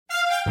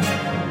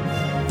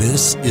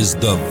This is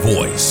the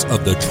voice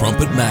of the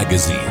Trumpet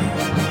Magazine.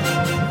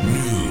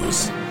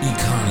 News,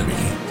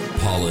 economy,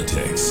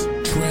 politics,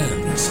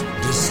 trends,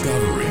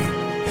 discovery,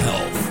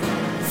 health,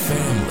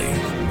 family,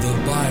 the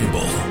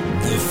Bible,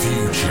 the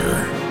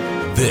future.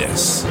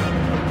 This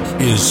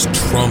is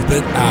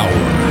Trumpet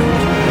Hour.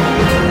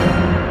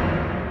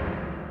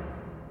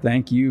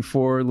 Thank you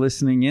for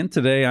listening in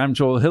today. I'm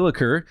Joel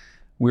Hilliker.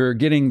 We're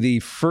getting the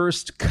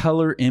first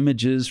color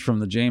images from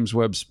the James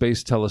Webb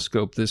Space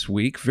Telescope this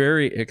week.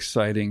 Very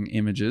exciting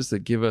images that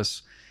give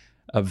us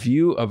a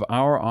view of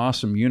our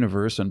awesome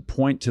universe and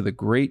point to the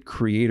great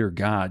creator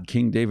God.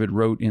 King David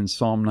wrote in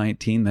Psalm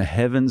 19, "The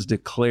heavens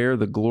declare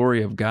the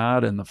glory of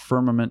God, and the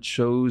firmament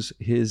shows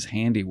his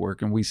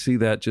handiwork." And we see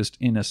that just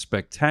in a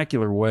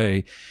spectacular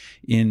way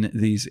in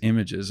these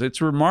images. It's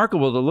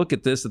remarkable to look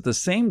at this at the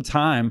same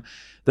time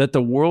that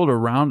the world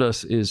around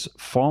us is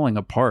falling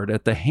apart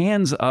at the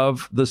hands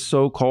of the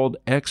so-called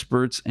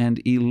experts and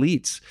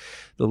elites.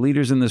 The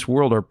leaders in this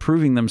world are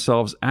proving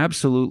themselves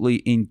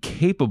absolutely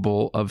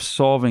incapable of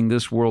solving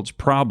this world's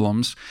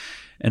problems.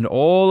 And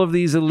all of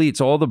these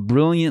elites, all the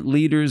brilliant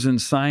leaders in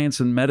science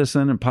and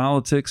medicine and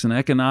politics and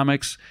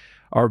economics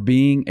are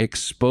being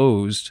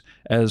exposed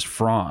as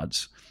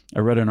frauds. I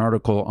read an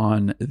article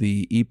on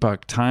the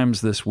Epoch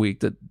Times this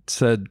week that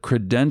said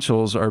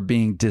credentials are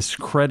being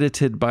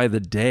discredited by the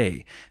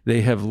day.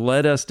 They have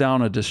led us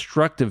down a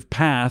destructive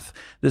path.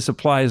 This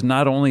applies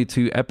not only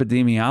to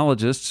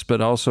epidemiologists,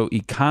 but also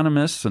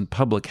economists and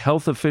public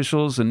health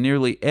officials and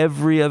nearly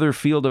every other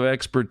field of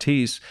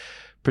expertise,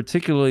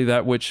 particularly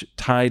that which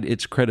tied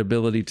its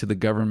credibility to the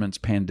government's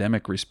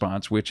pandemic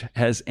response, which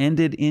has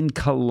ended in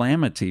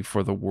calamity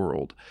for the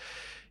world.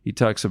 He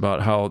talks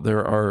about how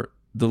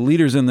the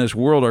leaders in this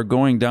world are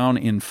going down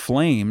in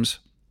flames.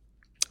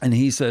 And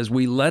he says,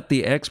 we let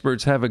the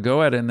experts have a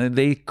go at it, and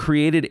they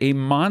created a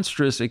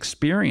monstrous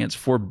experience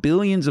for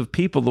billions of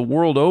people the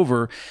world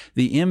over.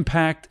 The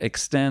impact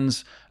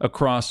extends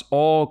across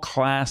all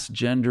class,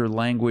 gender,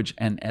 language,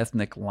 and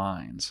ethnic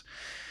lines.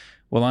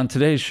 Well, on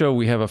today's show,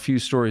 we have a few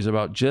stories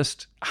about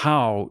just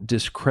how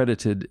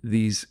discredited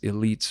these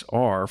elites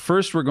are.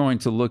 First, we're going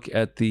to look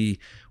at the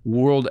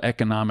World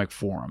Economic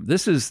Forum.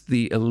 This is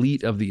the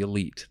elite of the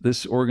elite,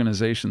 this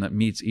organization that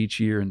meets each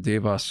year in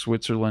Davos,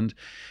 Switzerland,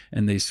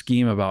 and they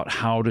scheme about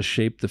how to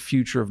shape the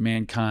future of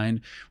mankind.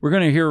 We're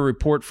going to hear a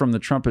report from the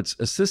Trumpet's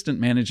assistant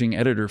managing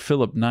editor,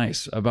 Philip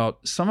Nice, about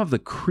some of the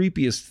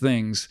creepiest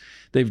things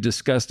they've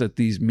discussed at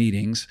these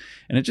meetings,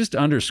 and it just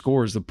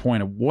underscores the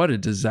point of what a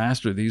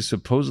disaster these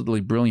supposedly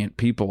brilliant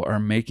people are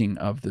making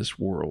of this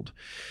world.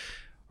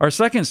 Our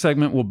second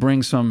segment will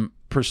bring some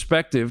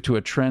perspective to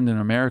a trend in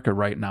America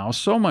right now.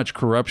 So much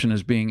corruption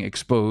is being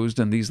exposed,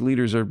 and these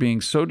leaders are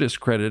being so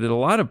discredited. A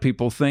lot of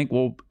people think,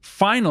 well,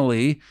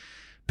 finally,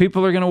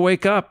 people are going to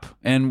wake up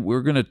and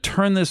we're going to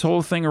turn this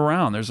whole thing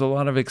around. There's a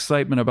lot of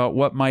excitement about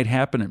what might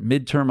happen at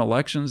midterm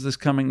elections this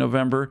coming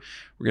November.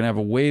 We're going to have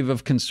a wave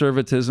of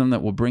conservatism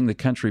that will bring the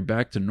country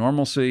back to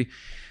normalcy.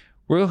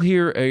 We'll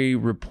hear a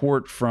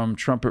report from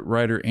Trumpet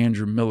writer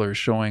Andrew Miller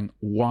showing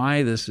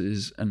why this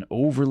is an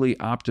overly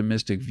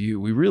optimistic view.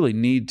 We really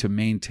need to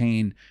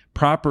maintain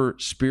proper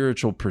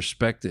spiritual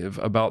perspective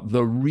about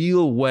the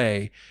real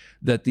way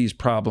that these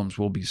problems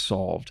will be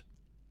solved.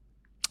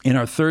 In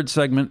our third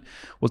segment,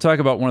 we'll talk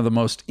about one of the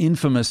most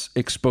infamous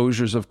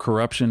exposures of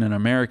corruption in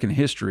American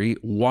history,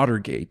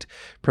 Watergate.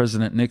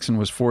 President Nixon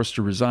was forced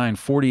to resign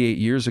 48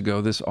 years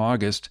ago this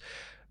August.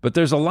 But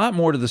there's a lot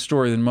more to the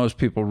story than most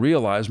people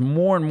realize.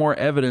 More and more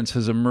evidence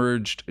has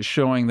emerged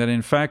showing that,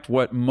 in fact,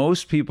 what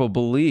most people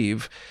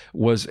believe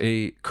was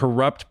a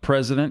corrupt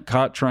president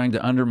caught trying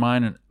to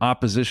undermine an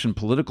opposition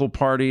political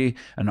party,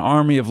 an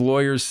army of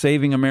lawyers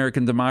saving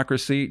American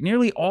democracy.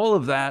 Nearly all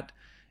of that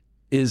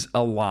is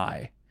a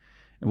lie.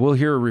 And we'll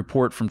hear a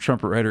report from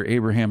Trumpet writer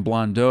Abraham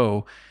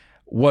Blondeau.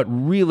 What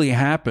really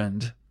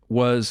happened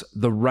was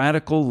the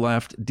radical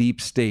left deep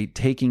state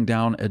taking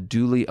down a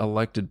duly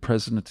elected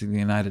president of the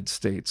United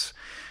States.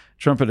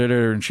 Trumpet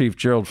editor-in-chief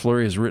Gerald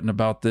Flurry has written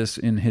about this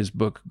in his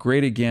book,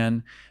 Great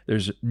Again.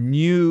 There's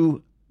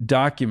new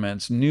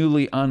documents,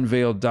 newly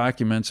unveiled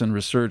documents and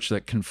research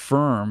that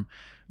confirm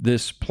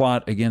this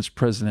plot against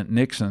President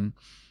Nixon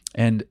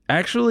and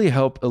actually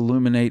help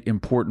illuminate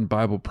important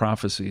Bible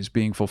prophecies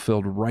being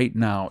fulfilled right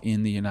now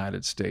in the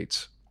United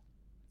States.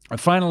 And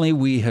finally,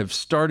 we have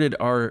started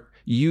our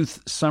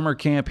youth summer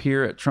camp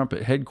here at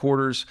Trumpet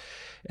headquarters,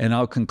 and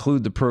I'll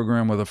conclude the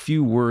program with a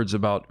few words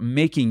about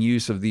making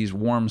use of these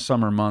warm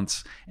summer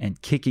months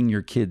and kicking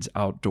your kids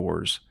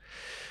outdoors.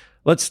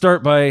 Let's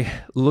start by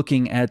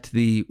looking at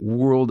the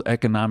World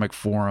Economic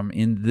Forum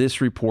in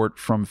this report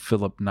from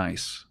Philip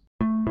Nice.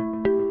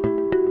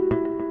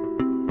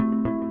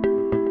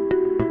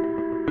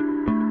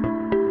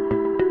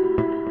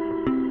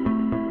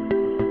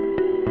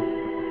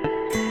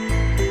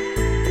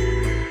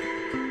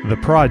 The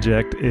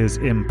project is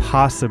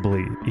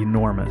impossibly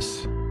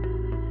enormous.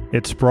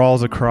 It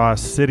sprawls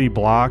across city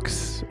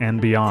blocks and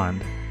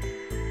beyond.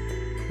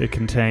 It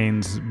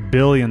contains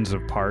billions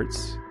of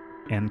parts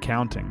and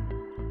counting,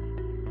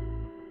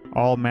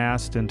 all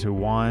massed into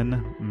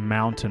one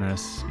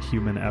mountainous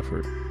human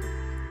effort.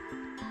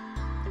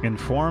 In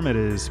form, it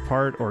is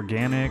part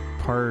organic,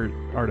 part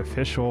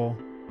artificial,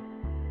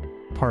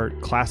 part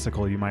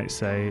classical, you might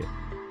say,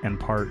 and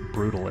part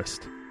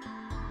brutalist.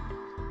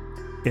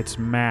 Its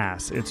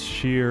mass, its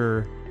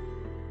sheer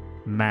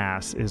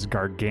mass is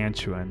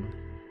gargantuan.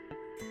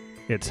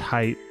 Its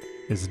height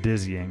is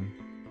dizzying.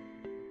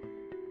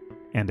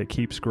 And it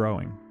keeps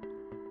growing.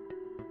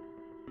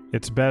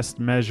 It's best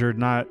measured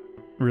not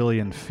really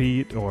in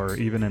feet or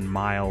even in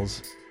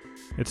miles.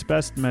 It's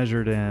best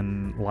measured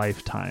in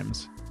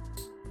lifetimes.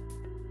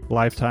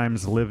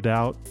 Lifetimes lived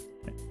out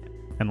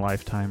and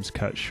lifetimes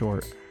cut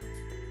short.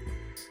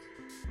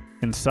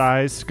 In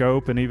size,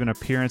 scope, and even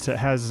appearance, it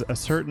has a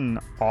certain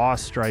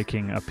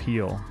awe-striking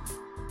appeal.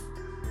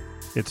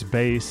 Its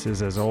base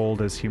is as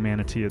old as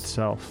humanity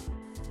itself.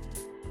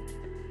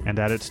 And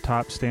at its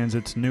top stands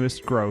its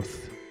newest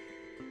growth,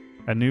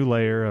 a new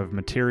layer of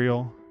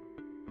material,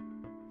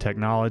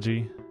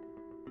 technology,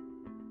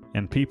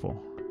 and people.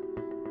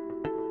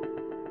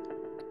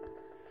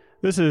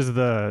 This is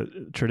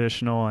the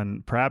traditional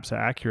and perhaps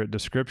accurate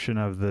description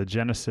of the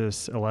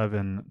Genesis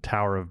 11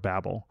 Tower of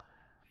Babel.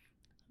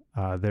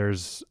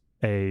 There's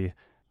a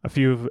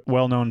few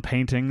well-known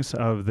paintings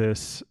of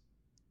this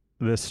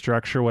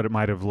structure, what it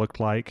might have looked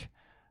like.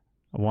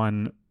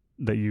 One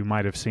that you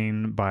might have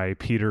seen by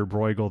Peter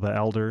Bruegel the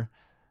Elder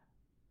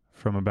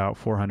from about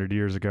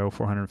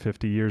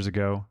 450 years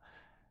ago.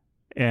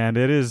 And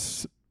it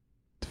is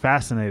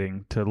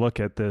fascinating to look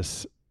at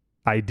this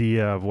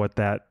idea of what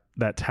that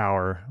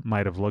tower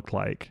might have looked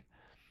like.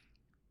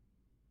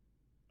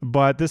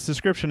 But this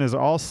description is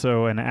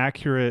also an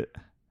accurate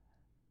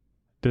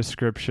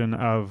description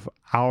of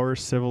our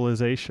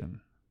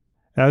civilization.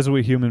 As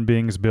we human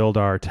beings build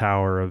our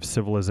tower of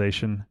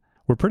civilization,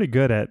 we're pretty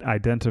good at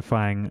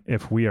identifying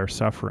if we are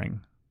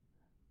suffering.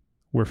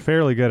 We're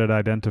fairly good at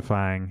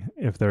identifying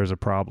if there's a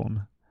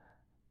problem.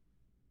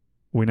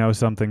 We know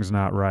something's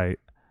not right.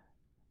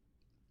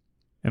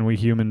 And we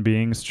human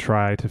beings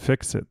try to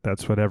fix it.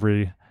 That's what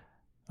every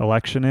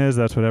election is.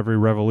 That's what every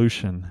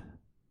revolution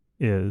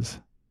is.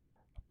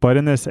 But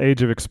in this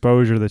age of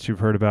exposure that you've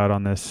heard about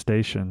on this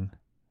station,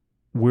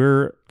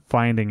 we're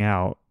finding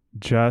out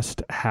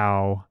just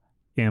how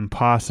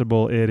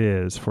impossible it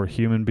is for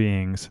human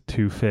beings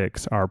to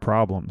fix our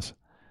problems,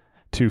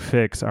 to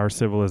fix our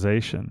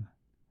civilization.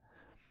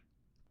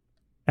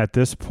 At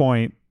this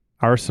point,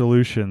 our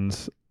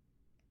solutions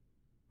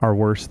are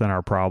worse than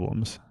our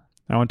problems.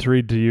 I want to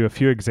read to you a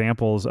few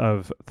examples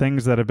of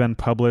things that have been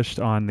published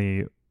on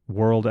the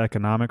World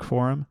Economic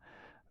Forum.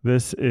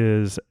 This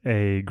is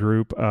a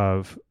group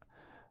of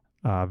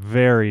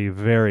very,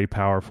 very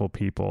powerful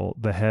people,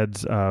 the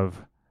heads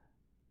of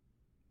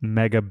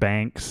mega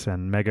banks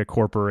and mega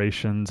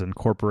corporations and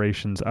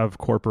corporations of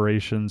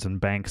corporations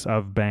and banks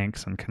of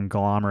banks and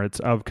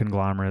conglomerates of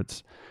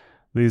conglomerates.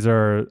 These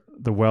are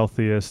the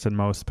wealthiest and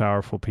most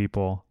powerful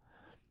people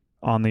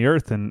on the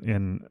earth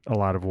in a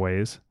lot of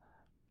ways.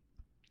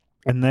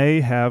 And they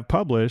have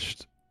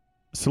published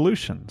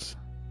solutions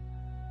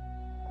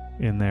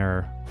in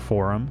their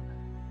forum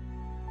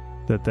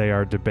that they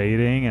are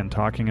debating and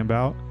talking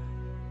about.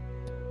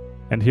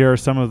 And here are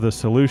some of the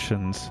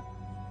solutions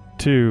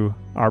to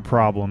our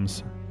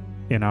problems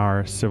in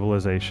our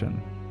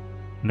civilization.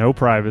 No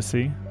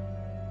privacy,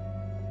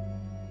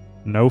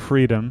 no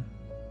freedom,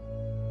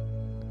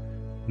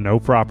 no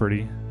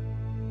property,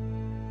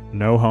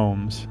 no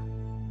homes,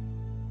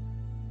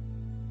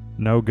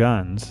 no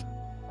guns,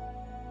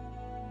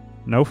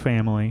 no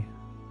family,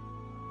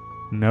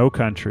 no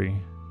country,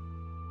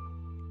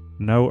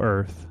 no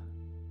earth,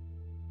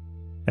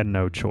 and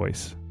no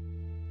choice.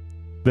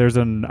 There's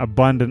an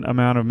abundant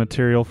amount of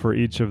material for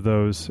each of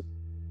those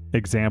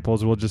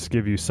examples. We'll just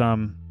give you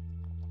some.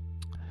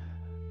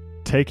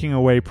 Taking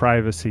away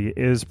privacy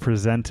is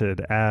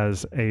presented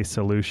as a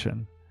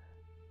solution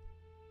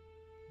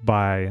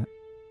by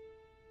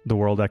the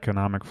World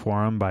Economic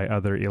Forum, by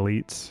other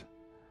elites.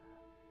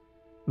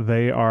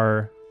 They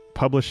are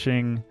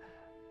publishing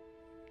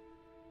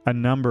a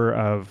number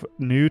of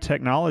new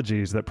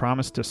technologies that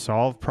promise to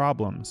solve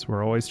problems.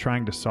 We're always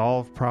trying to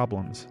solve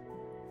problems.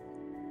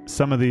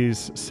 Some of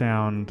these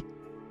sound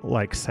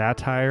like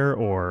satire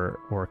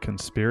or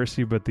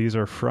conspiracy, but these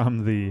are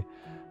from the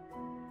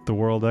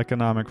World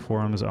Economic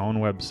Forum's own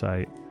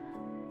website.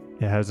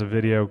 It has a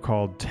video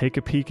called Take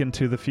a Peek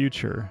into the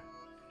Future.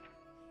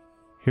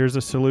 Here's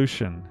a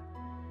solution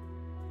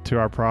to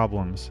our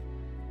problems.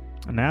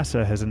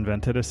 NASA has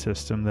invented a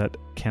system that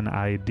can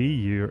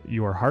ID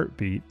your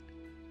heartbeat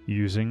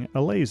using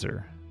a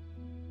laser.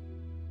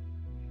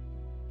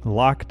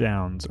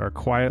 Lockdowns are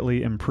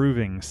quietly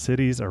improving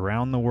cities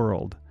around the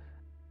world.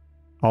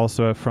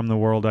 Also from the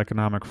World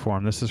Economic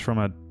Forum. This is from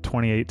a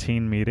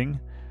 2018 meeting,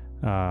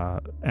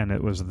 and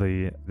it was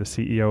the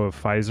CEO of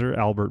Pfizer,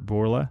 Albert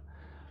Bourla,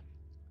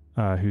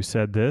 who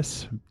said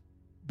this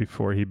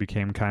before he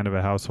became kind of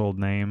a household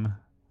name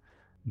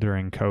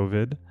during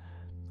COVID.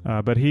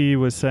 But he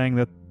was saying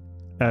that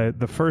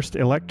the first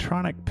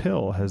electronic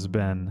pill has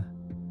been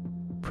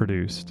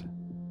produced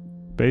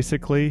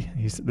Basically,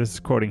 this is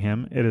quoting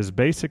him, it is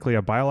basically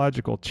a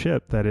biological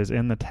chip that is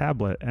in the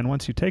tablet, and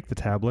once you take the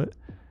tablet,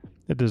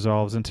 it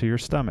dissolves into your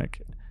stomach.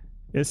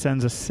 It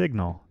sends a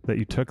signal that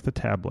you took the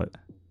tablet.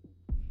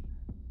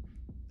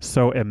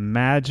 So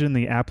imagine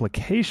the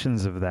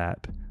applications of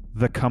that.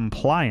 The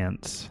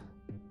compliance.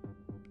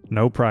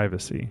 No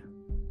privacy.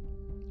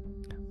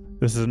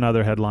 This is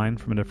another headline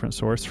from a different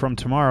source. From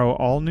tomorrow,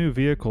 all new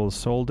vehicles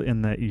sold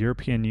in the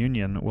European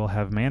Union will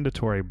have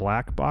mandatory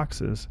black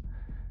boxes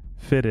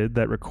fitted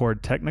that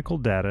record technical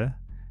data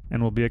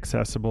and will be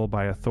accessible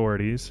by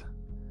authorities,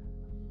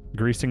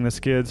 greasing the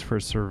skids for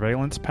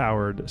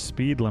surveillance-powered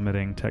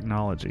speed-limiting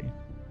technology.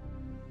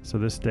 So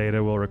this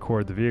data will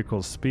record the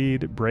vehicle's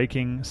speed,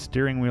 braking,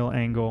 steering wheel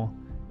angle,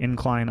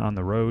 incline on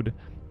the road,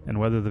 and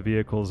whether the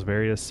vehicle's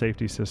various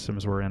safety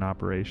systems were in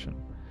operation.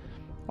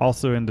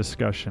 Also in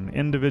discussion,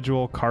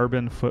 individual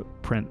carbon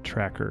footprint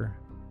tracker.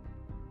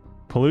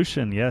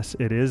 Pollution, yes,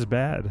 it is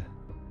bad.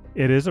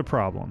 It is a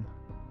problem.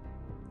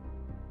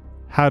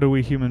 How do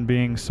we human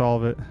beings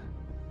solve it?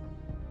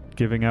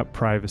 Giving up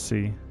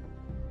privacy,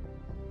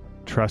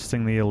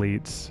 trusting the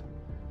elites,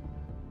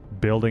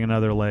 building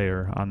another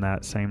layer on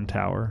that same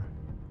tower.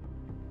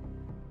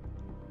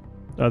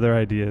 Other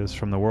ideas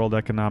from the World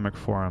Economic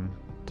Forum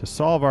to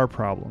solve our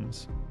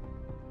problems,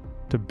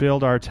 to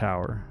build our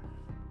tower.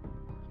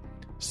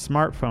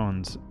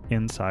 Smartphones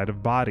inside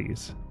of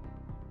bodies.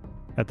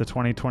 At the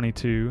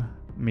 2022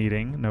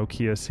 meeting,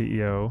 Nokia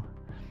CEO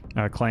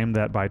claimed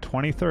that by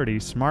 2030,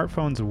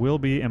 smartphones will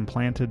be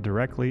implanted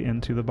directly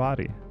into the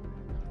body.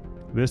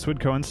 This would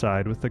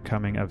coincide with the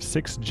coming of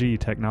 6G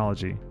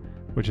technology,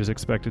 which is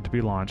expected to be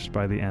launched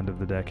by the end of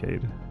the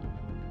decade.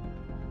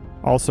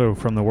 Also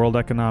from the World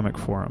Economic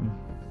Forum,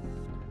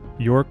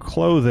 your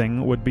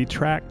clothing would be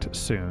tracked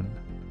soon.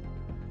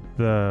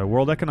 The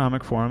World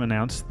Economic Forum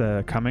announced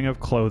the coming of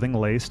clothing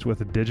laced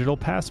with digital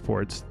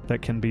passports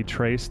that can be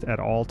traced at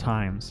all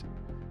times.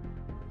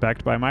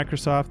 Backed by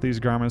Microsoft, these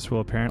garments will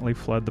apparently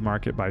flood the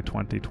market by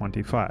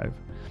 2025.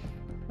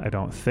 I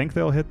don't think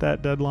they'll hit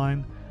that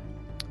deadline,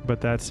 but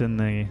that's in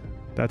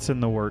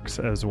the works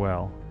as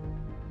well.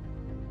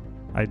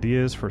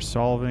 Ideas for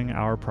solving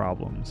our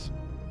problems.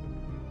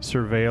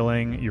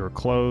 Surveilling your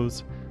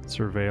clothes,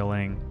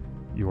 surveilling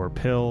your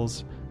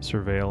pills,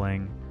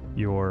 surveilling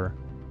your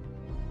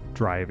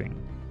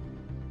driving,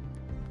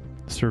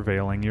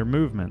 surveilling your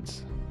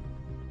movements.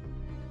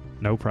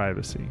 No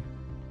privacy.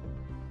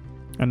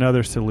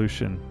 Another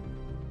solution.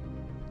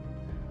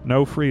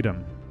 No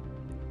freedom.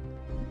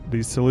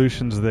 These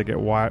solutions that get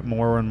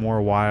more and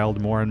more wild,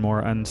 more and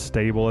more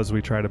unstable as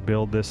we try to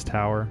build this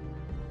tower.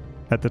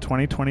 At the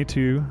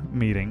 2022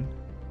 meeting,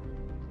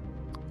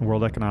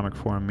 World Economic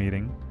Forum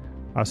meeting,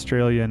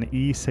 Australian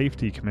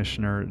E-Safety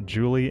Commissioner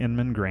Julie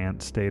Inman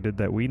Grant stated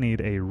that we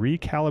need a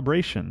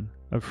recalibration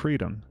of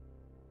freedom.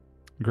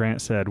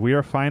 Grant said, "We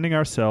are finding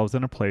ourselves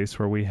in a place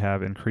where we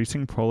have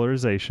increasing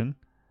polarization,"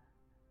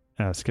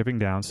 skipping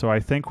down, "so I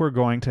think we're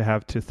going to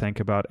have to think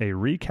about a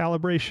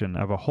recalibration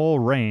of a whole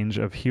range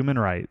of human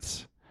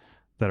rights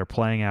that are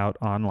playing out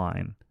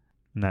online."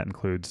 And that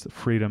includes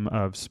freedom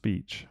of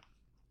speech.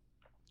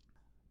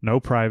 No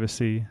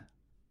privacy,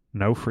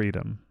 no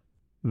freedom.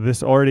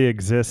 This already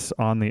exists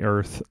on the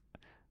earth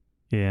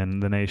in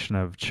the nation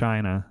of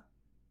China.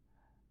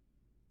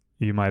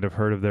 You might have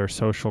heard of their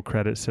social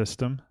credit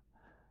system.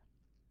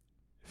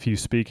 If you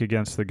speak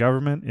against the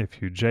government,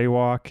 if you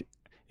jaywalk,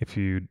 if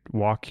you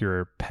walk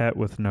your pet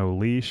with no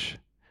leash,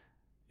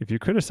 if you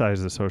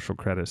criticize the social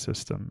credit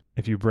system,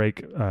 if you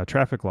break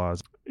traffic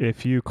laws,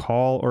 if you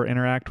call or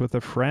interact with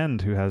a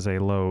friend who has a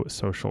low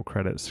social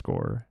credit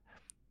score,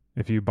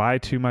 if you buy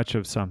too much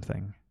of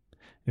something,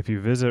 if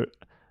you visit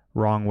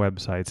wrong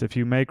websites, if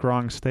you make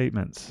wrong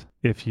statements,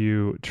 if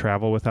you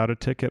travel without a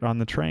ticket on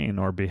the train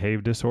or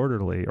behave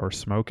disorderly or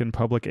smoke in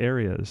public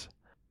areas,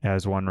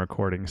 as one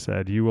recording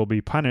said, you will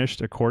be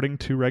punished according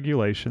to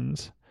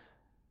regulations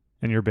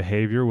and your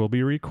behavior will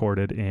be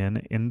recorded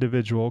in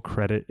individual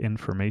credit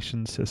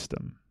information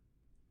system.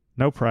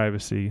 No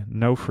privacy,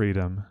 no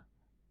freedom,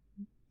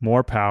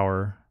 more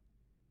power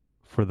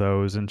for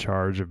those in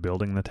charge of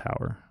building the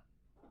tower.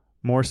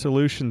 More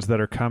solutions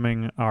that are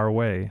coming our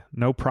way.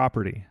 No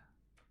property.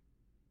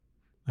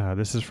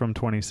 This is from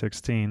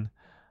 2016.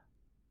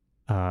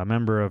 A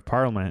member of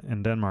parliament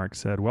in Denmark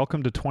said,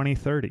 "Welcome to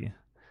 2030.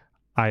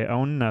 I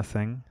own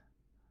nothing.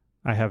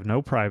 I have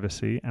no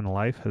privacy, and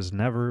life has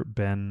never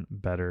been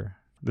better."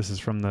 This is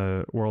from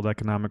the World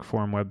Economic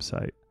Forum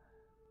website.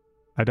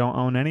 I don't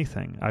own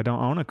anything. I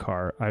don't own a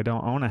car. I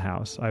don't own a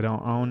house. I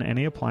don't own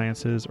any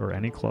appliances or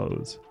any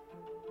clothes.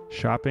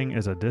 Shopping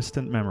is a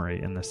distant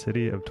memory in the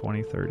city of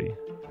 2030.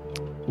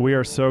 We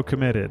are so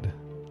committed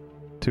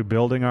to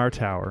building our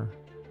tower,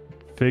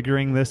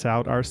 figuring this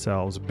out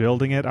ourselves,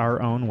 building it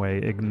our own way,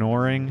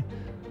 ignoring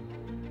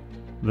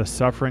the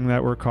suffering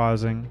that we're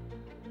causing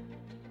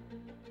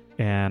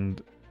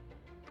and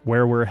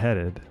where we're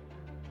headed,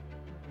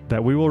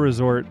 that we will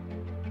resort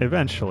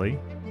eventually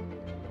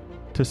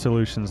to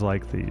solutions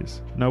like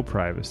these. No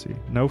privacy,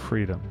 no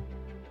freedom,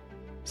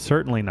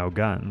 certainly no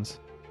guns,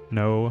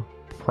 no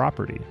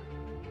property,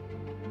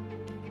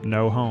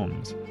 no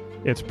homes.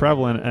 It's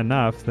prevalent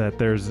enough that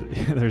there's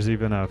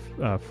even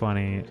a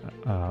funny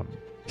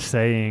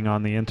saying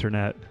on the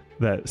internet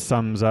that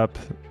sums up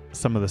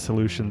some of the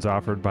solutions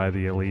offered by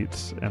the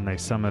elites, and they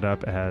sum it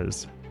up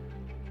as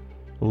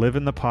live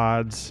in the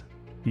pods,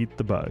 eat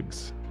the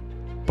bugs.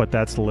 But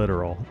that's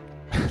literal.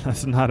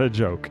 That's not a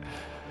joke.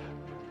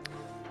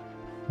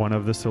 One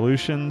of the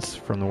solutions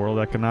from the World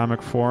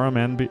Economic Forum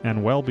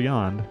and well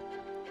beyond,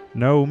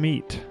 no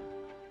meat.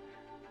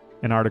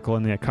 An article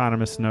in The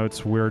Economist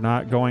notes, we're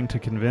not going to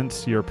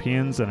convince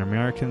Europeans and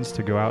Americans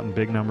to go out in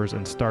big numbers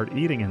and start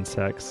eating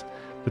insects.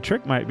 The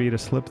trick might be to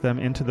slip them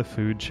into the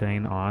food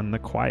chain on the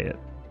quiet.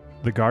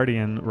 The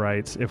Guardian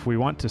writes, if we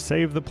want to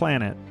save the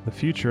planet, the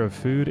future of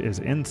food is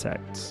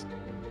insects.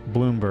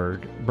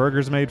 Bloomberg,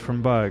 burgers made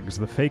from bugs.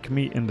 The fake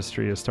meat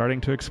industry is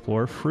starting to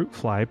explore fruit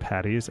fly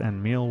patties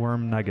and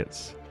mealworm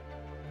nuggets.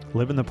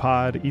 Live in the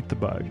pod, eat the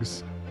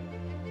bugs.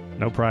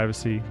 No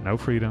privacy, no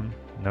freedom,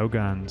 no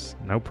guns,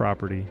 no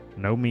property,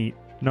 no meat,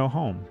 no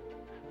home.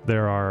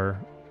 There are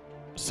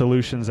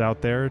solutions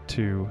out there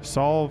to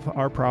solve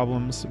our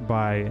problems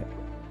by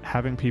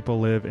having people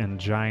live in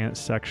giant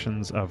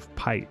sections of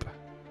pipe.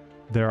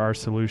 There are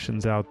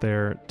solutions out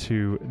there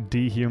to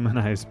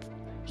dehumanize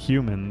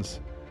humans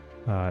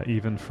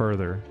even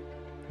further.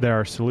 There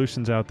are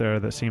solutions out there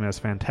that seem as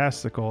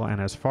fantastical and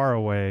as far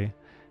away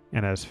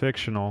and as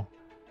fictional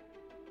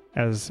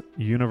as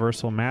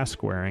universal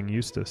mask wearing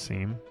used to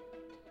seem,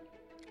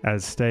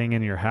 as staying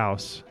in your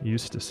house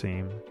used to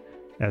seem,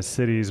 as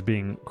cities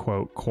being,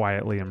 quote,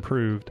 quietly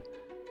improved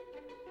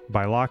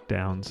by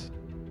lockdowns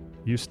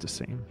used to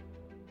seem.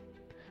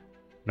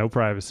 No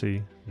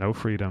privacy, no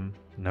freedom,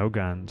 no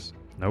guns,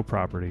 no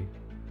property,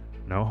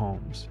 no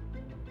homes,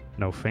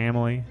 no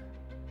family,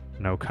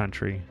 no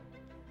country,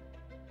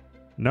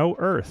 no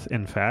earth,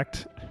 in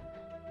fact.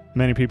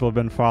 Many people have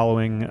been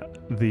following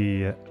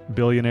the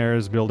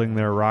billionaires building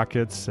their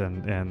rockets,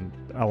 and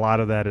a lot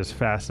of that is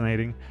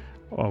fascinating.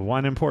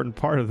 One important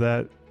part of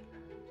that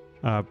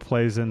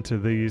plays into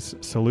these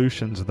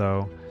solutions,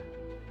 though.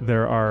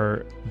 There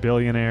are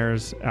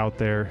billionaires out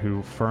there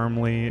who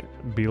firmly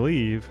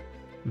believe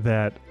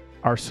that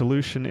our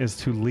solution is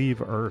to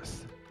leave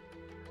Earth.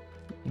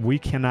 We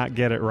cannot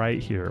get it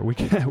right here.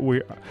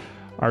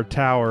 Our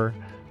tower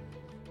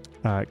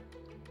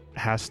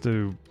has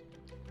to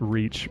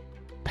reach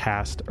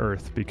past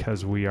Earth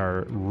because we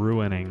are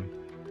ruining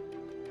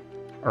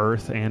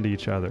Earth and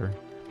each other.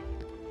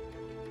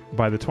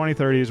 By the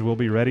 2030s, we'll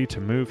be ready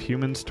to move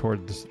humans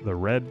towards the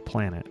red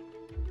planet,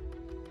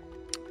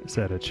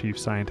 said a chief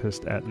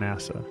scientist at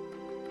NASA.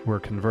 We're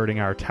converting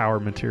our tower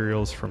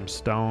materials from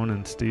stone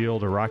and steel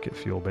to rocket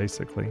fuel,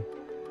 basically.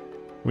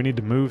 We need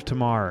to move to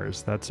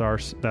Mars. That's our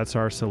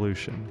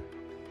solution.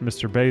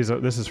 Mr.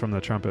 Bezos, this is from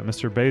the Trumpet.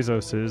 Jeff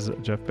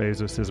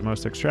Bezos'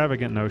 most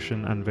extravagant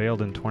notion,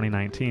 unveiled in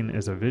 2019,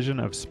 is a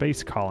vision of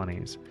space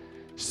colonies,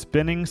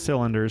 spinning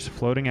cylinders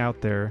floating out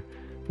there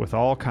with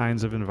all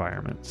kinds of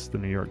environments, the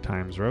New York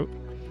Times wrote.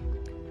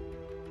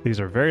 These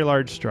are very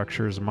large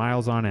structures,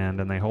 miles on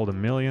end, and they hold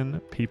 1 million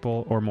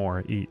people or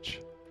more each.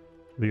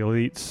 The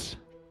elites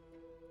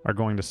are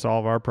going to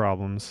solve our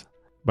problems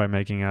by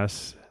making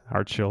us,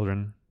 our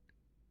children,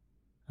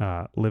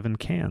 live in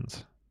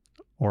cans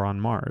or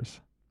on Mars.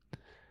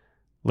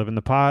 Live in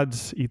the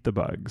pods, eat the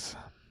bugs.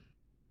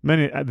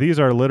 These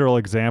are literal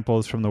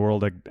examples from the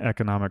World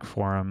Economic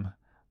Forum.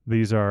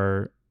 These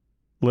are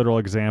literal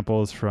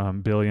examples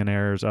from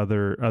billionaires,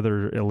 other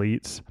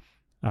elites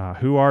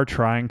who are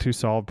trying to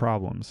solve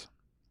problems.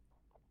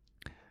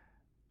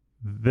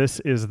 This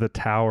is the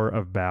Tower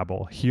of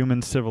Babel.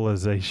 Human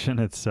civilization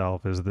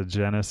itself is the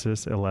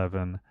Genesis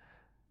 11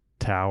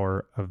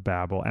 Tower of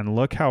Babel. And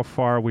look how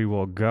far we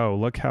will go.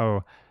 Look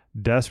how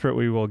desperate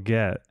we will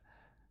get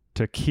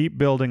to keep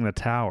building the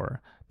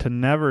tower, to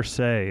never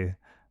say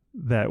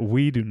that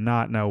we do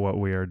not know what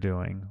we are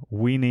doing.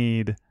 We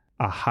need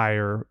a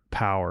higher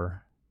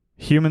power.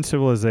 Human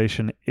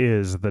civilization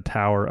is the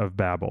Tower of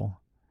Babel.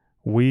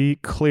 We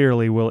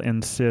clearly will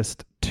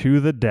insist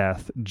to the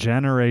death,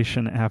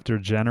 generation after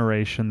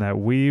generation, that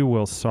we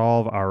will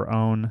solve our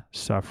own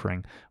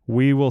suffering.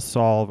 We will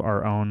solve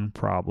our own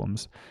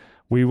problems.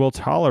 We will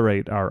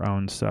tolerate our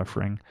own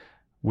suffering.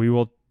 We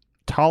will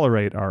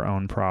tolerate our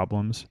own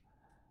problems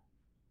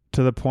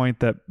to the point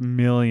that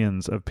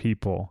millions of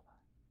people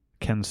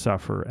can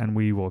suffer, and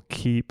we will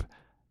keep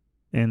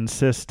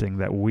insisting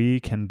that we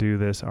can do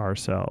this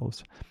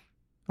ourselves.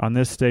 On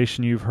this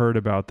station, you've heard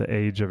about the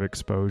age of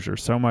exposure.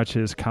 So much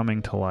is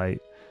coming to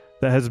light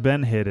that has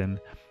been hidden,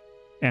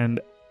 and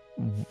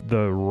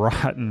the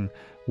rotten,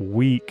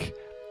 weak,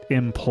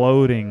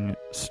 imploding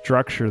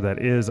structure that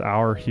is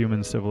our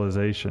human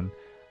civilization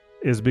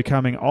is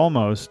becoming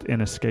almost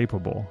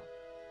inescapable.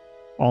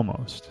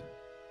 Almost.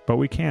 But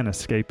we can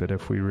escape it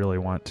if we really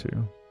want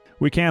to.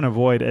 We can't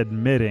avoid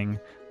admitting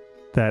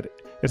that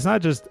it's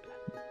not just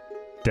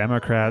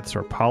Democrats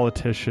or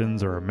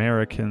politicians or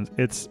Americans.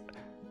 It's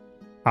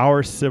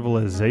our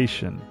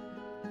civilization,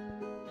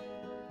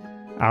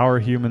 our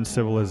human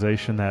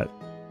civilization, that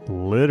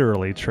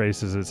literally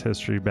traces its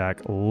history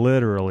back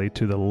literally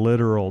to the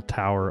literal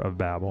Tower of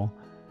Babel,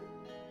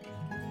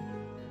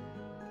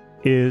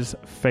 is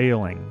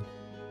failing,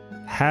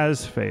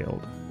 has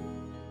failed.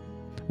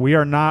 We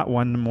are not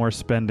one more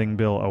spending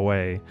bill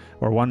away,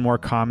 or one more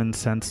common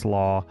sense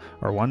law,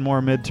 or one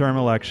more midterm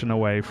election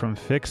away from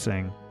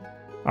fixing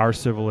our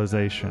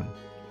civilization.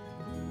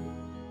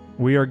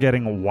 We are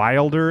getting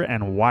wilder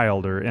and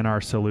wilder in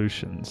our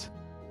solutions,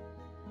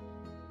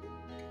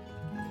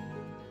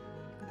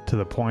 to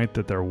the point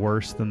that they're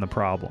worse than the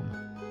problem.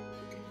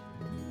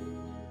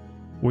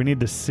 We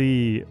need to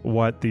see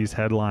what these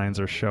headlines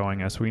are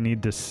showing us. We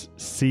need to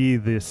see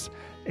this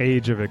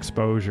age of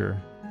exposure.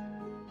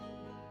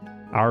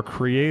 Our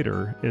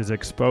Creator is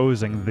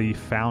exposing the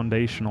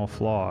foundational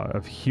flaw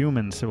of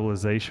human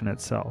civilization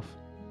itself.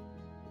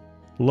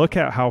 Look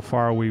at how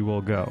far we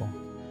will go.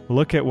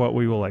 Look at what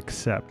we will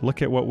accept.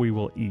 Look at what we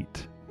will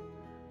eat.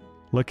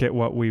 Look at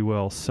what we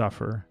will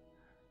suffer.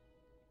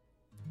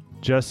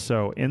 Just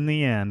so, in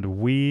the end,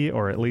 we,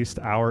 or at least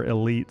our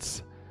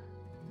elites,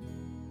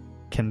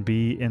 can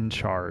be in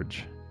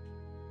charge.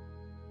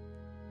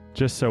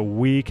 Just so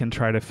we can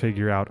try to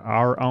figure out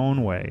our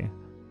own way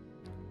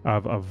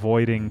of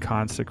avoiding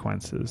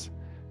consequences.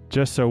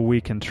 Just so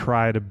we can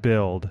try to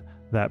build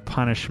that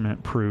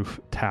punishment-proof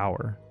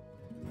tower,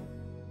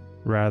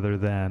 rather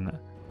than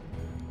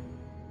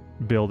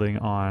building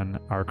on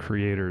our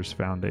Creator's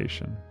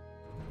foundation.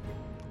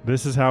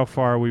 This is how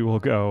far we will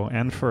go,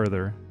 and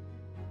further,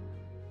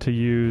 to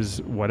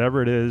use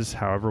whatever it is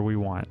however we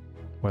want,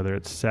 whether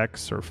it's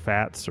sex or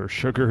fats or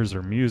sugars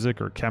or music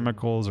or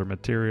chemicals or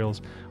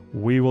materials.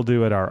 We will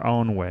do it our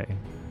own way,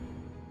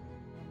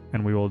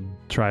 and we will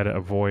try to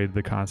avoid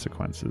the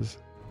consequences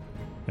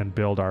and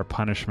build our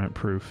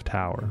punishment-proof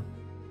tower.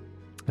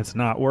 It's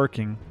not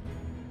working.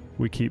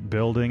 We keep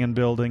building and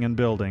building and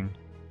building,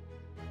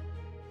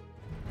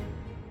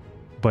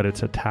 but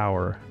it's a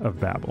Tower of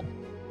Babel.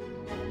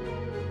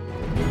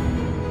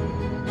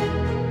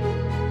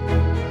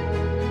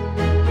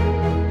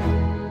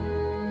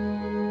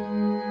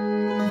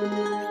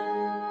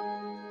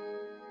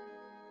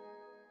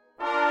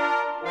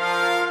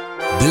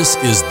 This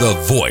is the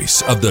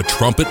voice of the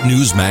Trumpet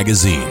News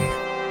Magazine.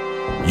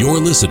 You're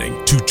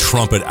listening to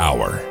Trumpet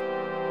Hour.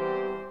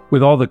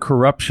 With all the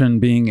corruption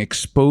being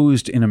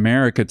exposed in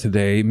America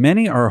today,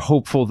 many are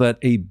hopeful that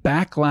a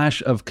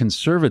backlash of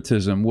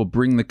conservatism will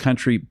bring the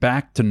country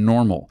back to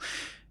normal.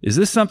 Is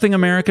this something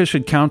America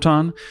should count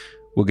on?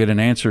 We'll get an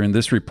answer in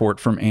this report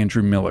from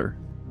Andrew Miller.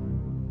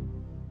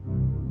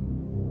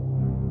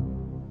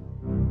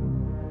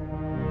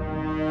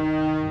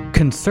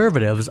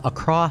 Conservatives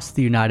across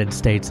the United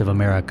States of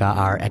America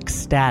are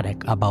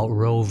ecstatic about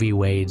Roe v.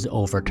 Wade's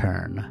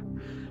overturn.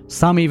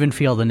 Some even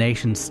feel the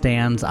nation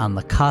stands on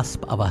the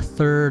cusp of a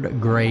third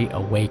great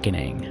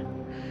awakening.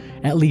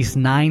 At least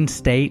 9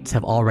 states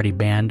have already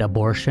banned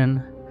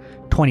abortion.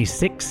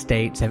 26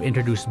 states have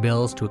introduced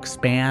bills to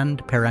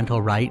expand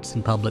parental rights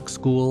in public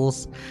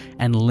schools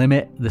and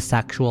limit the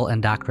sexual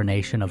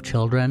indoctrination of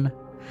children.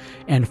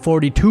 And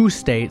 42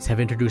 states have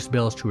introduced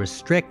bills to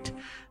restrict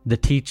the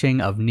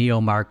teaching of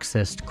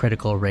neo-Marxist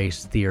critical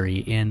race theory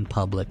in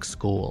public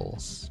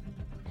schools.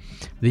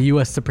 The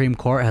U.S. Supreme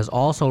Court has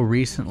also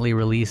recently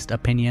released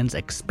opinions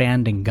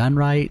expanding gun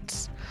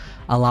rights,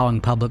 allowing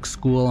public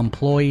school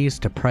employees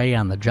to pray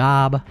on the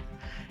job,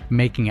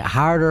 making it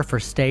harder for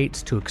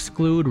states to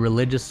exclude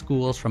religious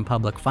schools from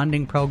public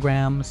funding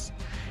programs,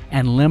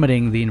 and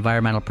limiting the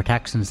Environmental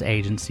Protection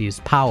Agency's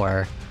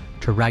power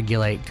to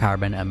regulate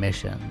carbon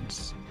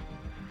emissions.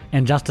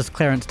 And Justice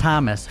Clarence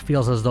Thomas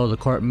feels as though the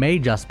court may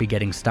just be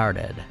getting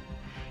started.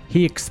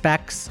 He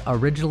expects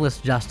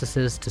originalist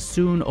justices to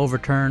soon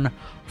overturn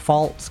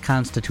false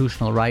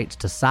constitutional rights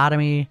to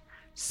sodomy,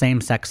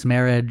 same-sex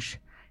marriage,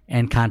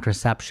 and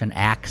contraception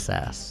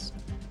access.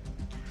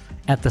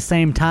 At the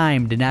same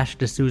time, Dinesh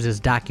D'Souza's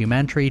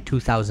documentary,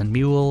 2000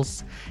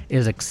 Mules,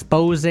 is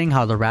exposing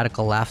how the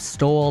radical left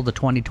stole the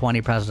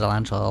 2020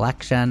 presidential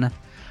election,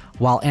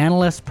 while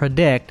analysts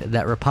predict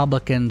that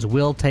Republicans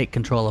will take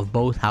control of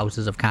both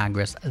houses of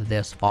Congress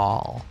this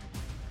fall.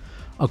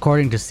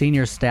 According to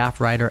senior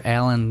staff writer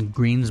Alan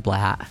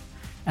Greensblatt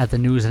at the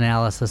news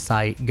analysis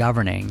site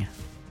Governing,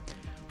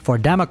 for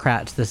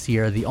Democrats this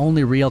year, the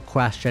only real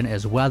question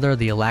is whether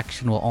the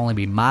election will only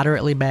be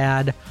moderately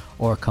bad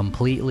or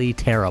completely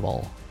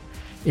terrible.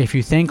 If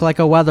you think like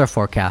a weather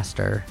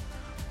forecaster,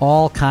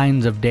 all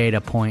kinds of data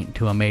point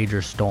to a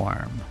major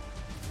storm.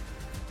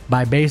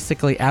 By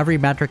basically every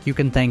metric you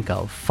can think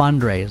of,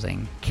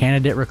 fundraising,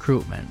 candidate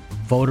recruitment,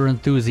 voter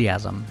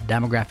enthusiasm,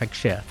 demographic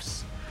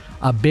shifts,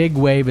 a big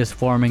wave is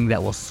forming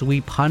that will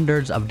sweep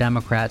hundreds of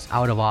Democrats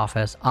out of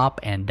office up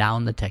and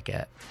down the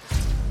ticket.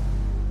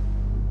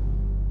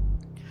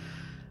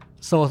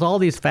 So with all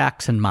these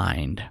facts in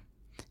mind,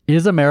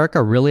 is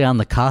America really on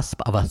the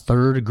cusp of a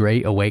third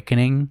great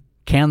awakening?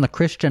 Can the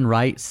Christian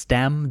right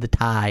stem the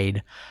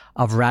tide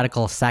of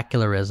radical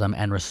secularism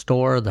and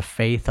restore the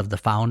faith of the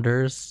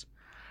founders?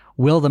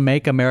 Will the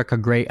Make America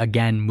Great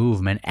Again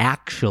movement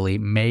actually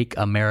make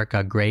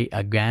America great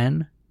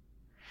again?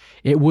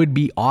 It would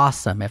be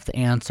awesome if the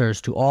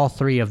answers to all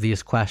three of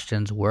these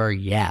questions were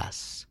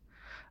yes.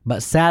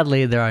 But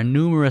sadly, there are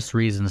numerous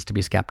reasons to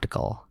be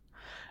skeptical.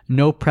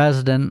 No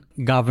president,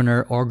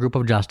 governor, or group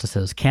of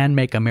justices can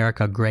make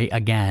America great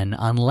again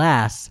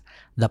unless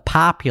the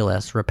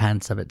populace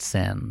repents of its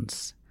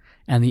sins.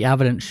 And the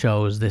evidence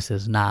shows this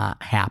is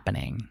not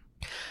happening.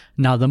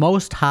 Now, the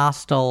most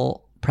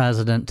hostile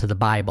president to the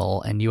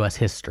Bible in U.S.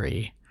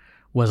 history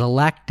was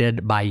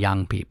elected by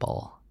young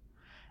people.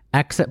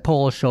 Exit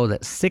polls show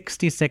that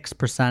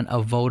 66%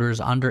 of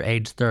voters under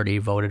age 30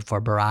 voted for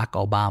Barack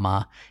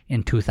Obama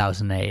in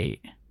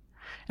 2008.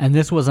 And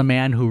this was a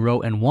man who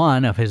wrote in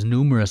one of his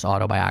numerous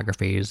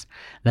autobiographies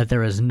that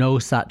there is no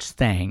such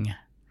thing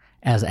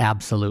as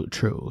absolute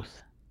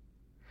truth.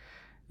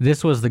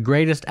 This was the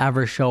greatest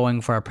ever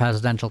showing for a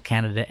presidential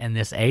candidate in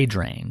this age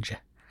range,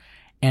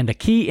 and a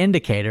key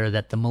indicator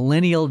that the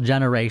millennial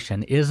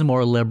generation is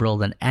more liberal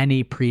than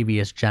any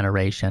previous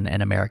generation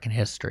in American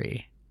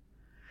history.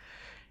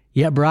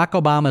 Yet Barack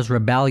Obama's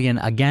rebellion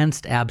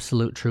against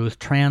absolute truth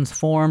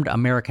transformed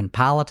American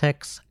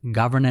politics,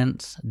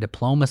 governance,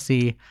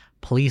 diplomacy,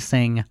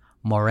 policing,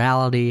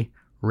 morality,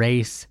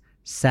 race,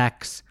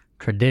 sex,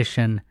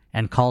 tradition,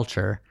 and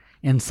culture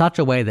in such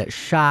a way that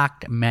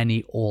shocked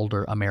many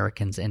older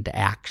Americans into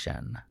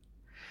action.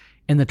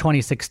 In the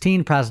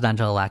 2016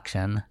 presidential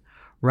election,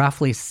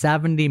 roughly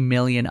 70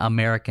 million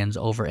Americans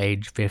over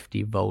age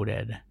 50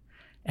 voted,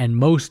 and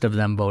most of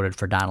them voted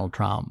for Donald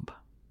Trump.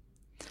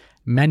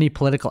 Many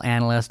political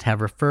analysts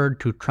have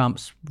referred to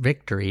Trump's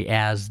victory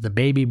as the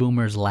baby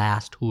boomers'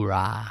 last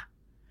hurrah.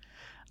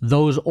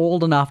 Those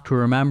old enough to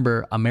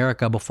remember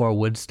America before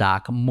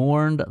Woodstock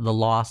mourned the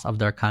loss of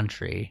their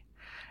country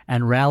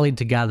and rallied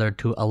together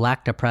to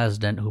elect a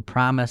president who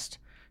promised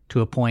to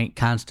appoint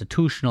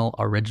constitutional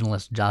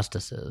originalist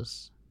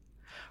justices.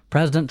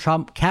 President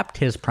Trump kept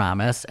his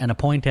promise and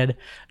appointed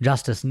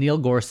Justice Neil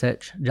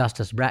Gorsuch,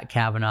 Justice Brett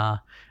Kavanaugh,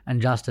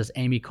 and Justice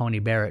Amy Coney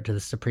Barrett to the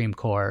Supreme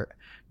Court,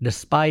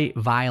 despite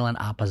violent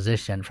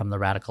opposition from the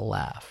radical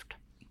left.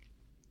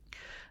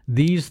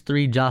 These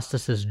three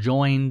justices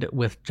joined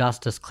with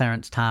Justice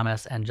Clarence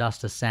Thomas and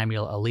Justice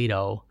Samuel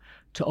Alito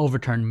to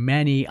overturn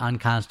many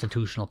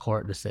unconstitutional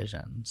court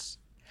decisions.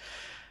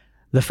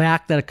 The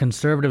fact that a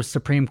conservative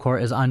Supreme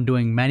Court is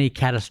undoing many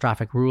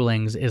catastrophic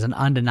rulings is an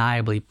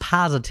undeniably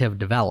positive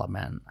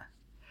development,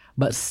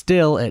 but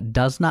still it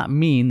does not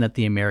mean that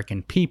the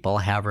American people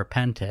have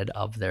repented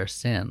of their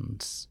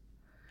sins.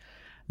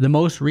 The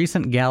most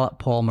recent Gallup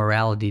poll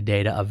morality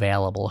data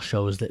available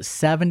shows that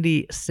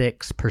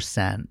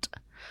 76%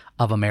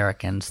 of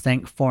Americans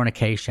think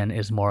fornication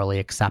is morally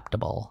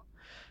acceptable.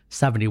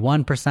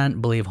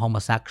 71% believe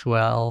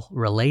homosexual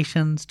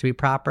relations to be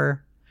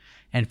proper,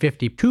 and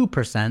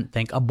 52%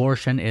 think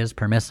abortion is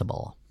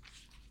permissible.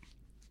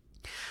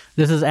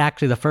 This is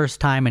actually the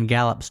first time in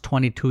Gallup's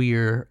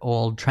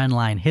 22-year-old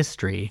trendline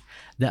history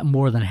that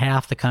more than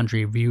half the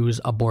country views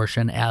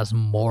abortion as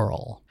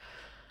moral.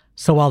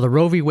 So while the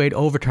Roe v. Wade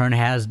overturn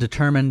has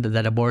determined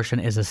that abortion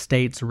is a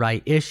states'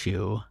 right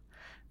issue,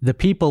 the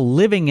people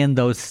living in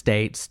those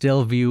states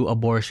still view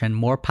abortion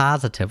more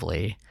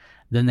positively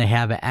than they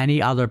have at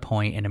any other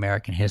point in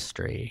American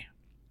history.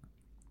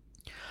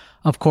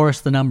 Of course,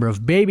 the number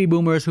of baby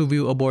boomers who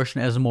view abortion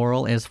as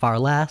moral is far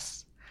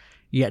less,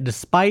 yet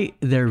despite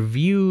their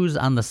views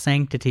on the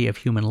sanctity of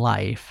human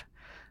life,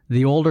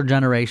 the older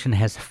generation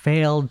has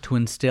failed to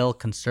instill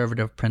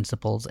conservative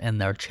principles in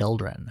their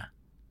children.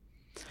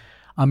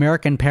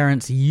 American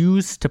parents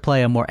used to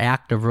play a more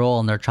active role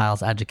in their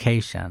child's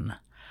education,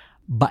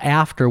 but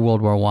after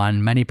World War I,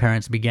 many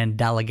parents began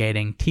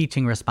delegating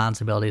teaching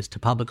responsibilities to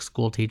public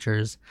school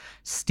teachers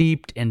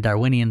steeped in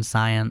Darwinian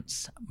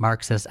science,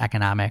 Marxist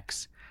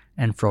economics,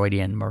 and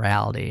Freudian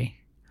morality.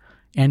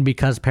 And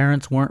because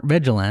parents weren't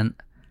vigilant,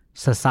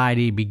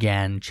 society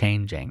began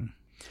changing.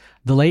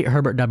 The late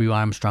Herbert W.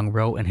 Armstrong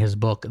wrote in his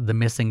book, The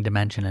Missing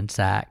Dimension in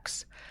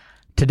Sex,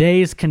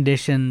 "Today's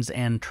conditions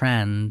and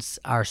trends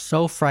are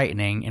so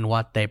frightening in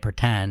what they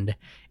pretend,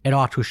 it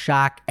ought to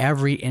shock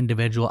every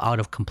individual out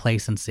of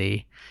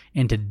complacency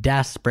into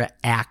desperate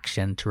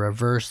action to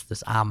reverse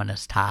this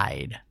ominous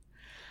tide."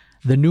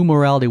 The new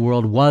morality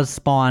world was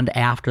spawned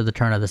after the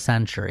turn of the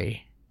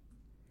century.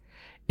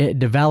 It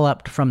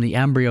developed from the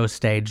embryo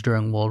stage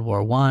during World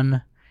War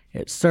I.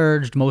 It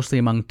surged mostly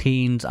among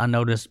teens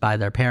unnoticed by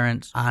their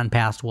parents on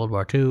past World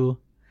War II.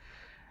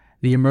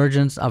 The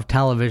emergence of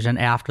television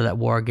after that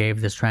war gave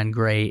this trend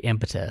great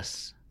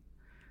impetus.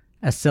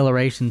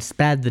 Acceleration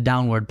sped the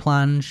downward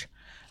plunge.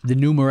 The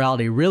new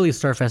morality really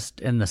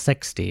surfaced in the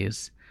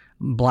 60s,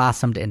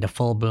 blossomed into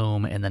full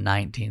boom in the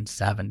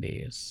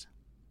 1970s.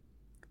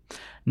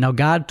 Now,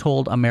 God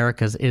told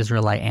America's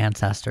Israelite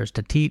ancestors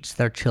to teach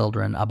their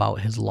children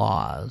about his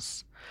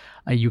laws.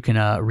 You can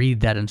read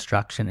that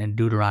instruction in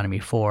Deuteronomy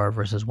 4,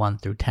 verses 1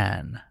 through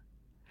 10.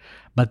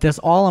 But this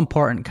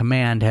all-important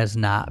command has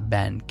not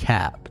been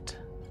kept.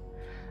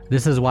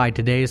 This is why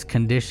today's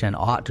condition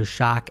ought to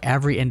shock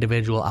every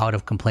individual out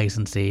of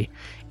complacency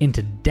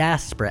into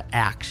desperate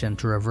action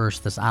to reverse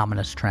this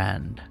ominous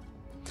trend.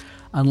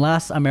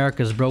 Unless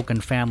America's broken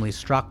family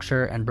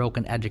structure and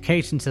broken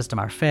education system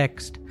are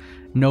fixed,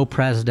 no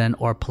president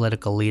or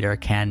political leader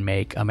can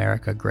make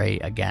America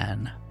great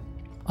again.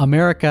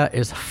 America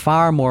is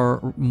far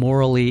more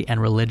morally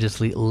and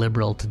religiously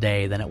liberal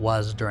today than it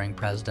was during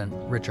President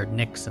Richard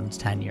Nixon's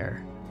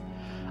tenure.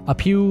 A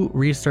Pew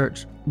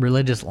Research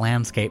Religious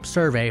Landscape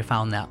survey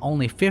found that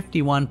only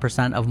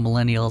 51% of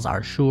millennials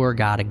are sure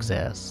God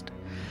exists,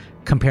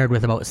 compared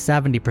with about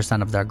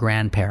 70% of their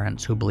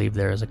grandparents who believe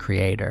there is a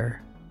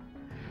creator.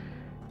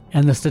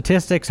 And the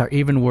statistics are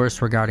even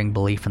worse regarding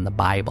belief in the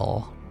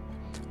Bible.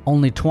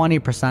 Only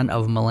 20%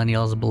 of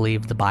millennials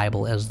believe the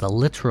Bible is the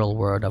literal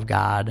word of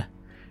God,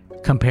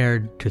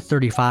 compared to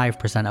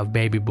 35% of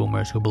baby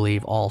boomers who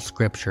believe all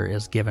scripture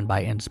is given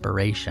by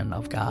inspiration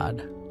of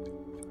God.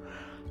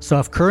 So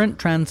if current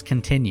trends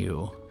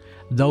continue,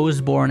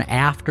 those born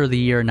after the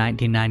year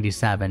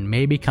 1997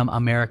 may become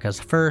America's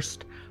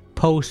first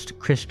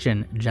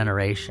post-Christian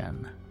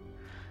generation.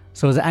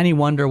 So is it any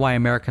wonder why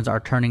Americans are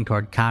turning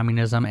toward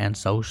communism and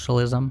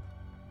socialism?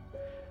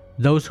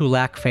 Those who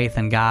lack faith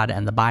in God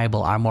and the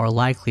Bible are more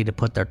likely to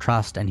put their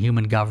trust in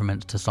human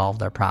governments to solve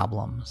their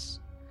problems.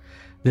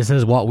 This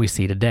is what we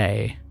see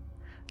today.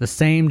 The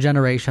same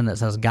generation that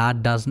says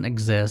God doesn't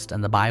exist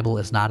and the Bible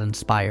is not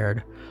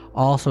inspired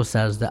also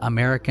says that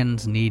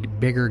Americans need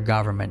bigger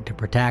government to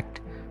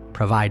protect,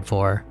 provide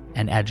for,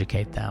 and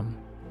educate them.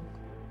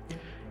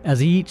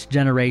 As each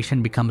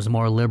generation becomes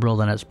more liberal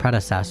than its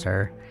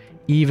predecessor,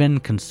 even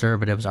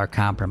conservatives are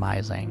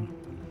compromising.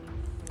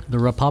 The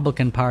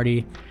Republican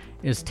Party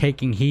is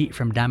taking heat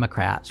from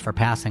Democrats for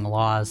passing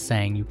laws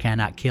saying you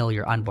cannot kill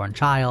your unborn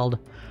child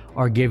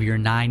or give your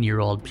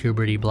 9-year-old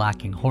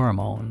puberty-blocking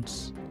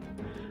hormones.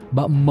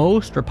 But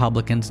most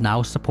Republicans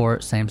now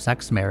support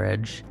same-sex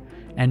marriage,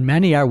 and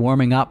many are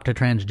warming up to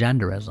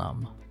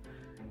transgenderism.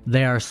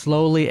 They are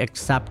slowly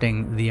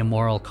accepting the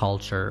immoral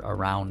culture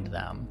around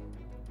them.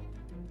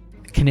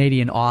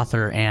 Canadian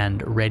author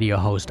and radio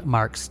host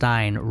Mark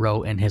Steyn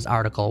wrote in his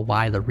article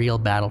Why the Real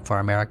Battle for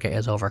America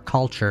is Over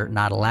Culture,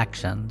 Not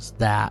Elections,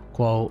 that,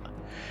 quote,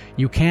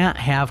 "You can't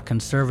have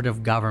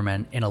conservative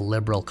government in a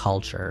liberal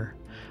culture,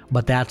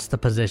 but that's the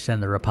position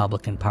the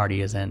Republican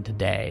Party is in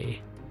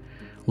today.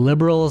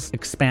 Liberals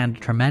expend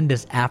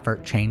tremendous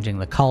effort changing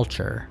the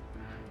culture.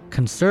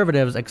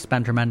 Conservatives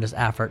expend tremendous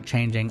effort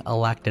changing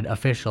elected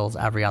officials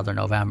every other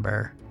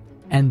November,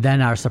 and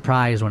then are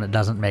surprised when it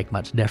doesn't make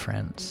much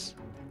difference.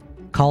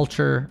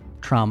 Culture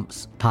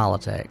trumps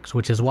politics,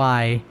 which is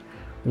why,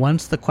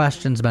 once the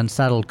question's been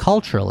settled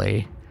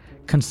culturally,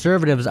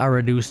 conservatives are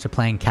reduced to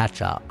playing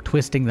catch-up,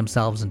 twisting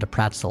themselves into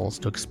pretzels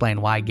to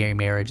explain why gay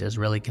marriage is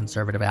really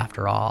conservative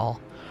after all,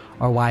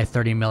 or why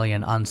 30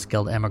 million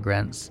unskilled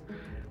immigrants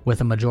with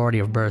a majority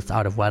of births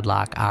out of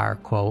wedlock are,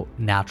 quote,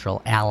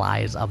 natural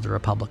allies of the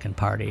Republican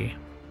Party.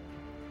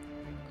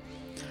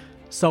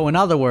 So in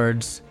other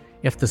words,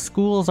 if the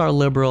schools are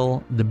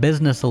liberal, the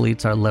business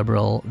elites are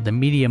liberal, the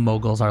media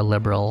moguls are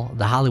liberal,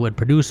 the Hollywood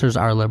producers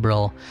are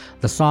liberal,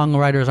 the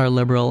songwriters are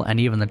liberal, and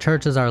even the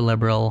churches are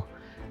liberal,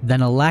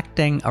 then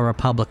electing a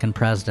Republican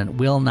president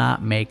will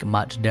not make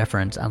much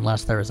difference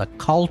unless there is a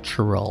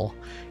cultural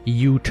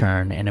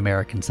U-turn in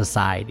American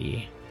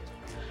society.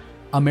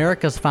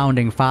 America's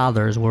founding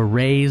fathers were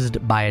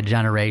raised by a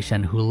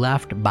generation who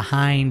left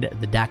behind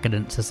the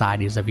decadent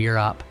societies of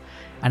Europe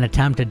and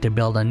attempted to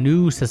build a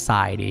new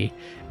society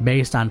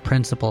based on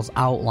principles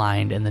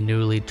outlined in the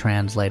newly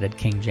translated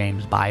King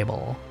James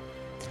Bible.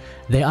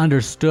 They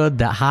understood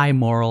that high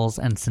morals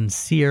and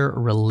sincere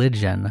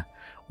religion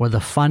were the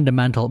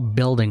fundamental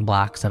building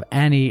blocks of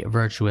any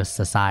virtuous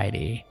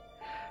society.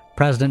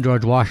 President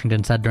George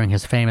Washington said during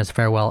his famous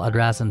farewell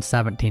address in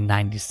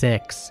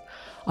 1796,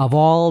 "Of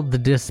all the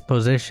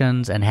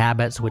dispositions and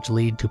habits which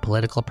lead to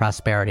political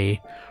prosperity,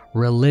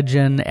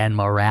 religion and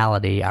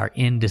morality are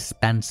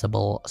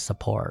indispensable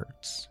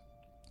supports."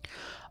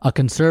 A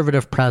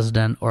conservative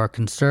president or a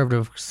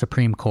conservative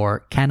Supreme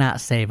Court cannot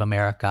save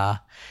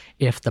America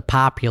if the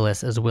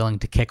populace is willing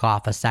to kick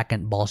off a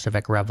second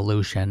Bolshevik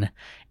revolution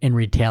in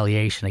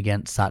retaliation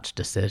against such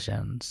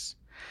decisions.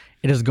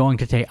 It is going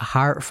to take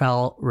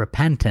heartfelt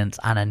repentance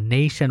on a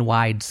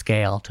nationwide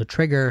scale to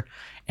trigger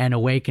an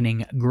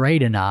awakening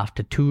great enough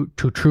to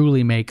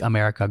truly make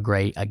America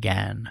great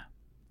again.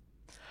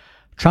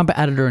 Trump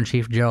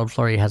editor-in-chief Gerald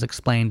Flurry has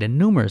explained in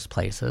numerous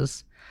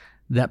places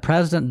that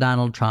President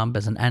Donald Trump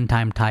is an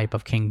end-time type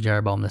of King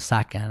Jeroboam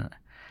II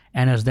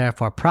and is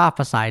therefore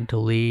prophesied to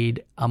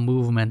lead a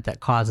movement that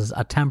causes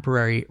a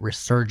temporary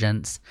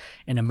resurgence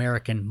in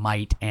American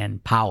might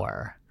and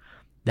power.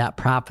 That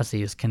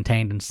prophecy is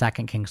contained in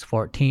 2 Kings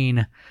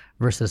 14,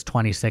 verses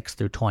 26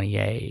 through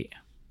 28.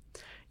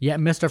 Yet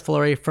Mr.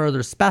 Flurry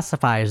further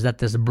specifies that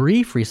this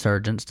brief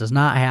resurgence does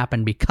not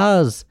happen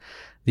because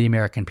the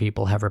American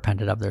people have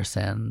repented of their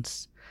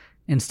sins.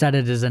 Instead,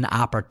 it is an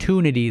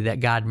opportunity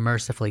that God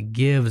mercifully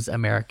gives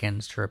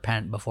Americans to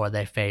repent before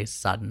they face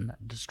sudden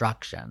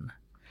destruction.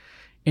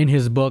 In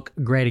his book,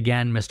 Great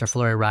Again, Mr.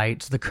 Flurry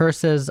writes, "The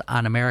curses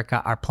on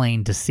America are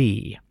plain to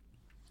see.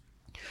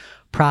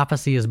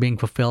 Prophecy is being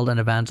fulfilled in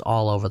events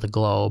all over the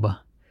globe.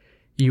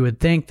 You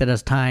would think that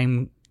as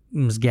times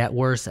get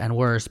worse and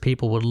worse,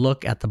 people would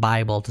look at the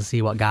Bible to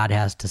see what God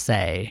has to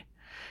say.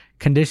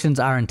 Conditions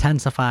are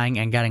intensifying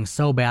and getting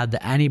so bad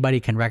that anybody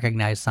can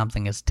recognize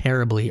something is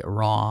terribly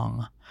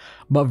wrong.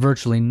 But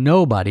virtually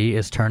nobody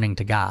is turning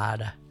to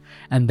God.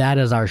 And that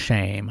is our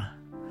shame.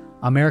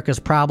 America's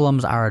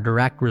problems are a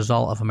direct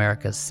result of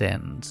America's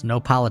sins. No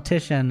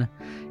politician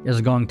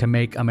is going to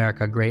make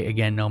America great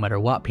again no matter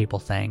what people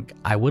think.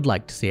 I would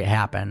like to see it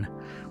happen,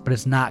 but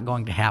it's not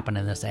going to happen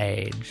in this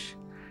age.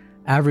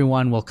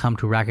 Everyone will come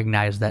to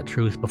recognize that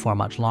truth before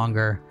much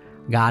longer.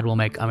 God will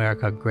make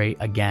America great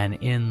again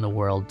in the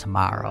world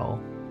tomorrow.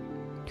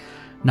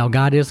 Now,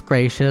 God is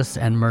gracious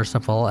and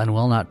merciful and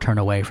will not turn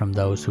away from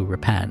those who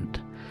repent.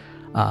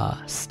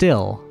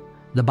 Still,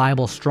 the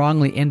Bible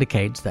strongly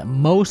indicates that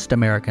most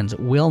Americans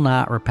will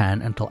not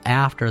repent until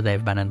after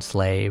they've been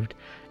enslaved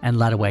and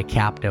led away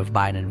captive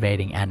by an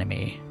invading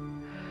enemy.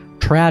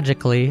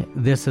 Tragically,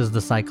 this is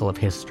the cycle of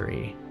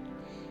history.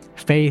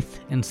 Faith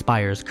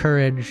inspires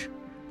courage.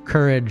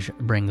 Courage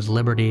brings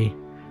liberty.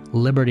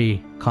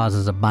 Liberty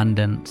causes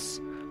abundance.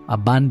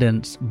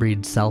 Abundance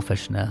breeds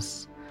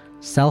selfishness.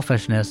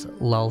 Selfishness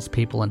lulls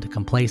people into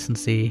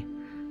complacency.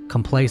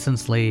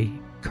 Complacency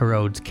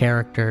corrodes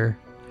character.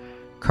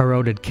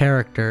 Corroded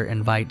character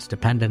invites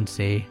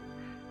dependency.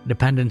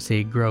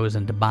 Dependency grows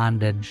into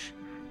bondage.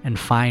 And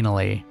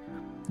finally,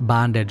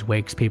 bondage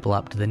wakes people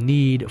up to the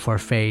need for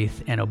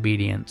faith and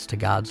obedience to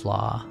God's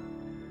law.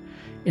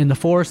 In the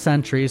 4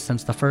 centuries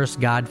since the first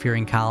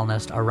God-fearing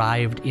colonist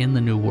arrived in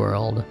the New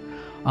World,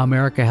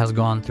 America has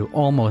gone through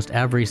almost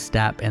every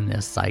step in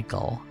this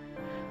cycle.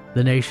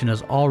 The nation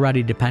is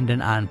already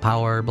dependent on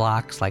power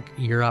blocks like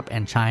Europe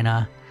and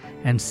China,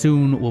 and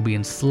soon will be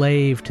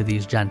enslaved to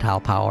these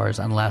Gentile powers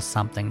unless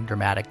something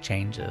dramatic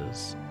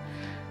changes.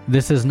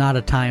 This is not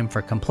a time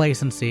for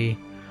complacency.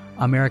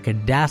 America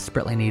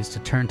desperately needs to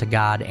turn to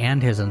God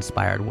and His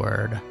inspired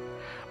word.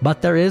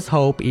 But there is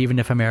hope even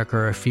if America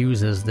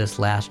refuses this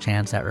last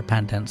chance at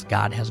repentance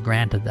God has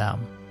granted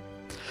them.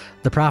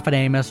 The prophet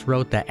Amos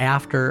wrote that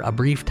after a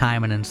brief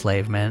time in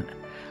enslavement,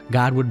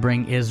 God would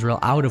bring Israel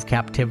out of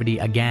captivity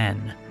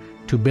again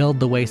to build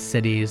the waste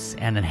cities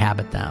and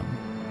inhabit them.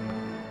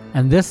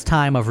 And this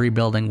time of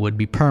rebuilding would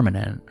be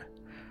permanent.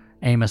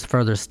 Amos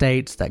further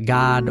states that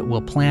God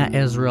will plant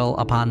Israel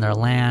upon their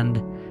land,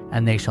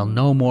 and they shall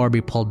no more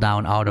be pulled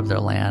down out of their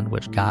land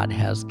which God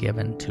has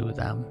given to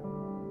them.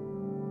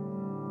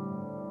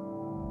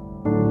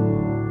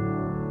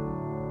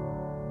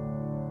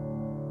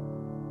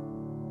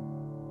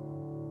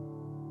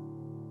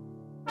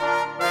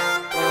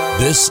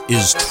 This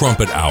is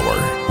Trumpet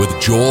Hour with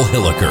Joel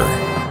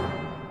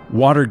Hilliker.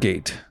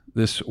 Watergate.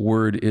 This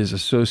word is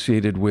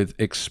associated with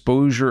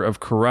exposure of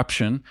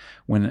corruption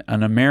when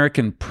an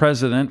American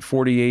president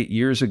 48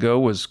 years ago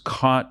was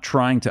caught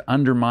trying to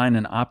undermine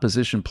an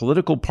opposition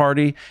political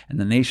party, and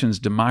the nation's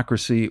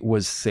democracy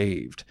was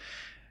saved.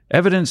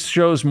 Evidence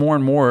shows more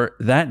and more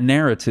that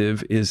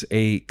narrative is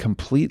a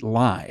complete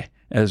lie,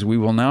 as we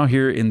will now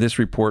hear in this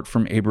report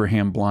from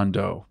Abraham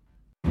Blondeau.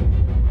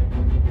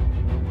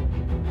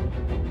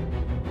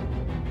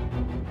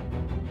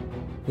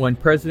 When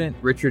President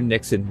Richard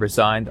Nixon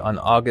resigned on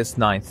August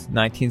 9,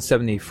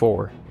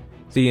 1974,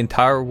 the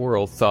entire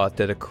world thought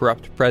that a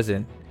corrupt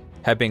president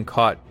had been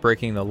caught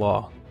breaking the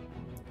law,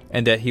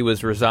 and that he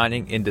was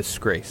resigning in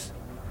disgrace.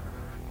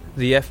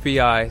 The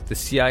FBI, the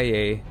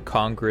CIA,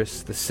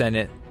 Congress, the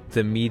Senate,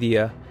 the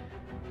media,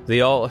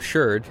 they all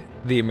assured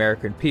the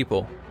American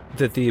people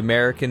that the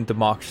American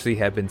democracy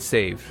had been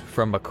saved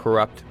from a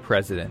corrupt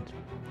president.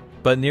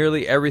 But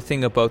nearly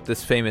everything about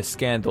this famous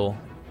scandal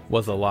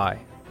was a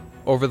lie.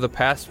 Over the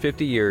past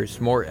 50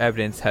 years, more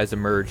evidence has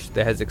emerged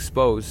that has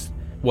exposed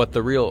what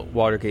the real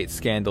Watergate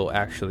scandal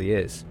actually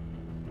is.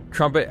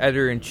 Trumpet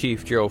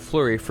Editor-in-Chief Gerald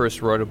Flurry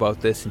first wrote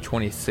about this in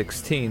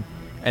 2016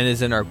 and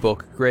is in our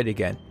book Great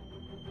Again.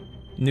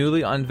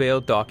 Newly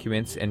unveiled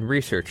documents and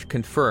research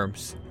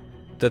confirms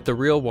that the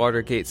real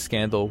Watergate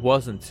scandal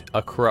wasn't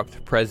a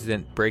corrupt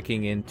president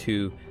breaking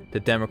into the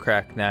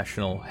Democratic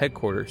National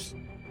Headquarters,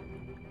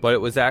 but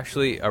it was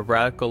actually a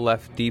radical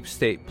left deep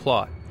state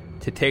plot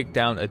to take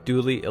down a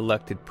duly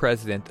elected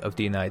president of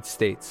the United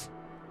States.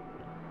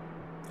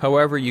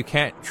 However, you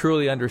can't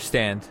truly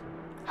understand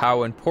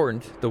how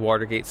important the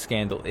Watergate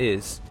scandal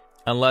is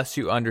unless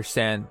you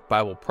understand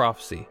Bible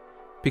prophecy,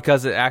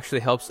 because it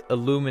actually helps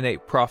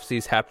illuminate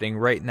prophecies happening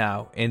right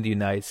now in the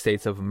United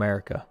States of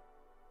America.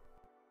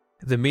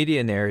 The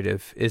media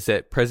narrative is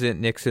that President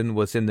Nixon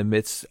was in the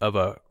midst of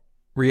a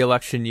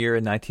re-election year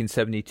in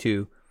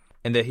 1972,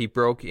 and that he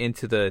broke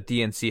into the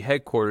DNC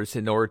headquarters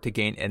in order to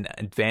gain an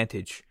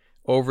advantage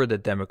over the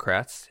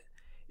Democrats,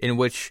 in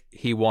which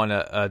he won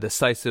a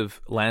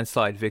decisive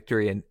landslide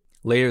victory and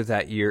later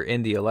that year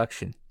in the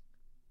election.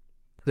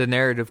 The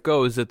narrative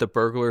goes that the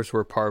burglars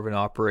were part of an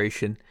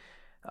operation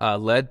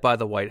led by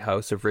the White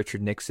House of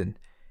Richard Nixon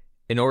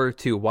in order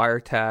to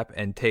wiretap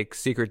and take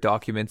secret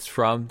documents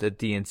from the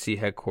DNC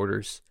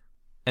headquarters,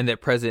 and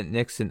that President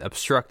Nixon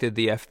obstructed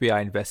the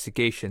FBI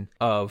investigation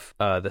of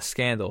the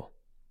scandal.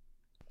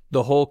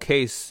 The whole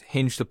case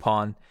hinged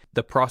upon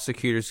the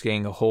prosecutors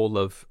getting a hold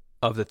of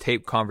the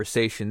tape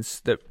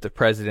conversations that the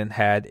president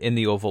had in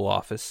the Oval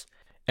Office.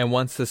 And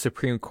once the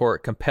Supreme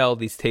Court compelled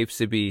these tapes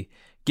to be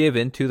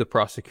given to the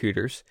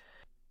prosecutors,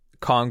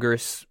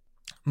 Congress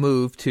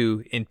moved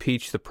to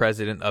impeach the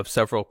president of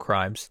several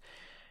crimes,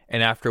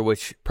 and after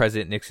which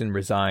President Nixon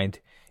resigned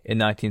in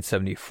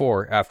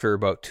 1974 after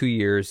about 2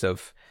 years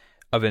of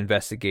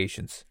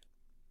investigations.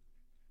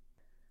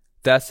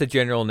 That's the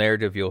general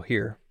narrative you'll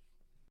hear.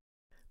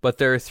 But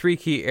there are 3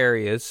 key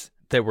areas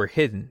that were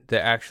hidden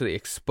that actually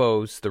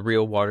exposed the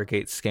real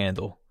Watergate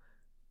scandal.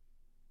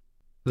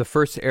 The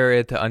first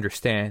area to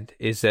understand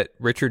is that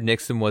Richard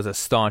Nixon was a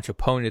staunch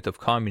opponent of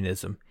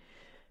communism,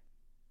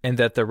 and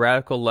that the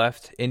radical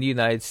left in the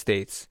United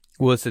States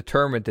was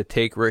determined to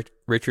take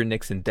Richard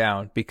Nixon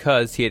down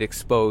because he had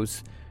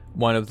exposed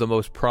one of the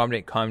most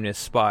prominent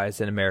communist spies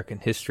in American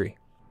history.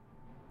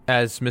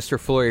 As Mr.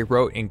 Flory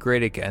wrote in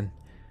Great Again,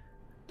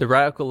 the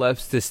radical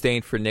left's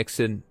disdain for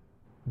Nixon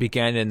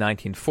began in the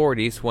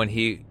 1940s when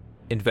he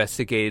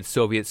investigated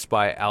Soviet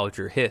spy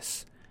Alger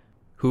Hiss,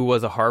 who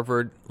was a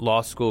Harvard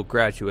Law School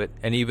graduate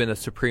and even a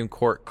Supreme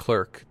Court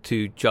clerk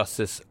to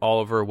Justice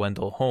Oliver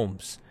Wendell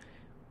Holmes.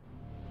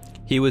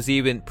 He was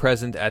even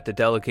present at the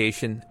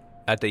delegation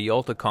at the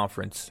Yalta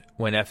Conference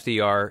when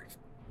FDR,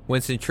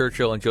 Winston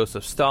Churchill, and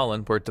Joseph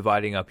Stalin were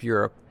dividing up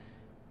Europe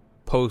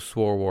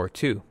post-World War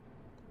II.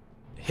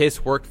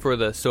 Hiss worked for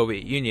the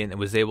Soviet Union and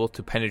was able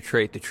to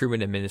penetrate the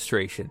Truman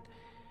administration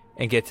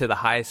and get to the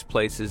highest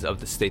places of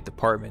the State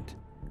Department.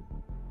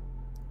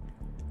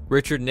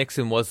 Richard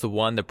Nixon was the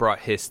one that brought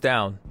Hiss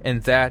down,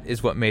 and that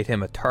is what made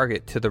him a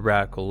target to the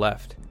radical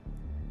left.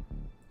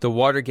 The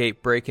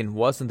Watergate break-in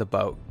wasn't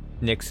about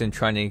Nixon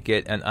trying to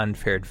get an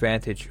unfair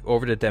advantage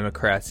over the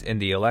Democrats in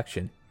the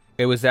election.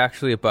 It was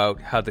actually about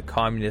how the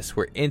communists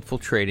were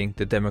infiltrating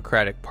the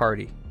Democratic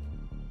Party.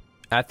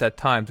 At that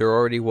time, there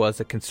already was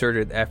a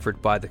concerted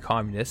effort by the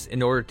communists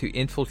in order to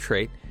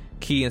infiltrate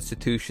key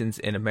institutions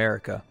in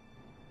America.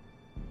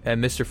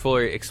 And Mr.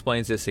 Flory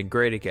explains this in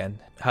Great Again,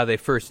 how they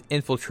first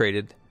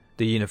infiltrated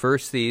the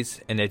universities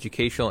and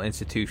educational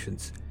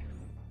institutions,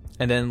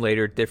 and then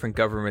later different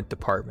government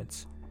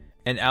departments.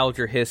 And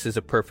Alger Hiss is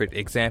a perfect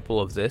example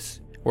of this,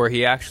 where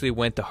he actually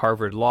went to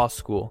Harvard Law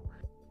School,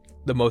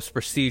 the most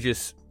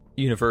prestigious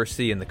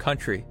university in the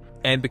country,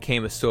 and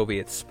became a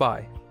Soviet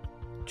spy.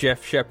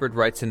 Jeff Shepard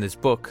writes in his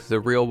book, The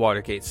Real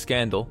Watergate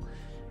Scandal,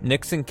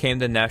 Nixon came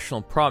to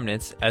national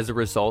prominence as a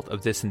result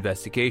of this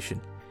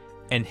investigation,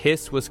 and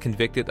Hiss was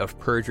convicted of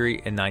perjury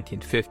in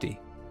 1950.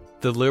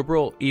 The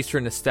liberal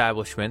Eastern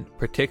establishment,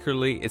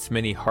 particularly its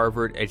many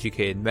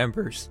Harvard-educated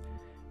members,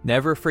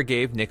 never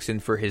forgave Nixon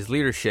for his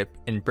leadership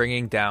in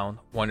bringing down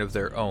one of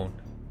their own.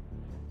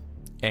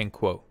 End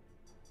quote.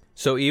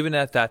 So even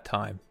at that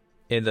time,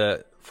 in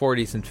the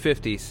 40s and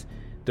 50s,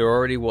 there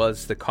already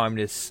was the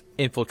communist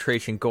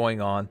infiltration going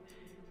on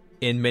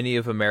in many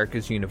of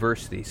America's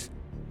universities.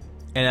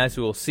 And as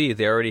we will see,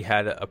 they already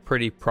had a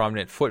pretty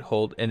prominent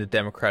foothold in the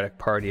Democratic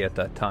Party at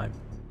that time.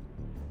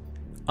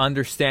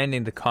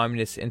 Understanding the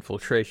communist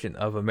infiltration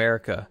of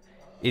America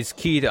is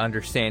key to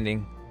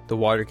understanding the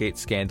Watergate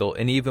scandal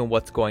and even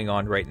what's going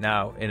on right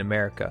now in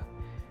America.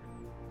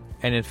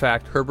 And in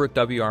fact, Herbert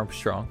W.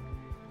 Armstrong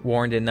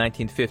warned in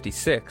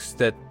 1956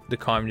 that the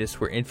communists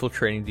were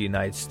infiltrating the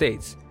United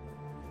States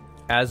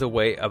as a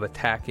way of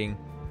attacking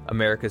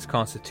America's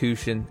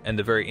Constitution and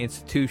the very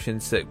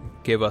institutions that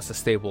give us a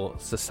stable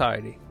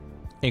society,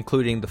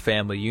 including the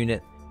family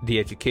unit, the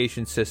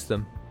education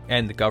system,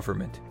 and the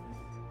government.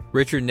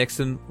 Richard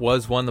Nixon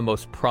was one of the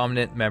most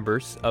prominent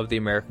members of the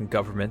American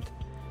government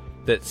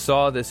that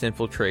saw this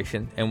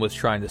infiltration and was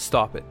trying to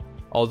stop it,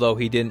 although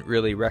he didn't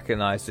really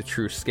recognize the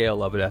true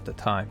scale of it at the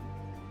time.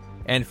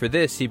 And for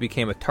this, he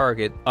became a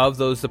target of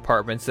those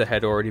departments that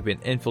had already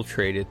been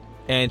infiltrated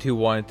and who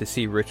wanted to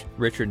see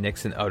Richard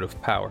Nixon out of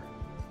power.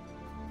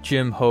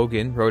 Jim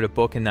Hogan wrote a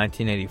book in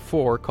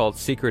 1984 called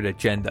Secret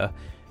Agenda,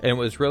 and it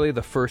was really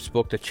the first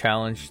book to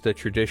challenge the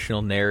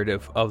traditional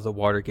narrative of the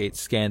Watergate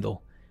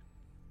scandal.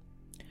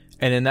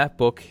 And in that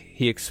book,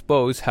 he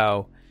exposed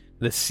how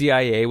the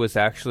CIA was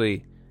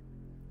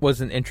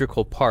an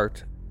integral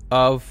part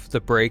of the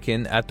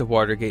break-in at the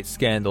Watergate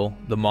scandal,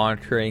 the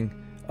monitoring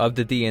of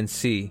the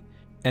DNC,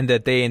 and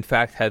that they in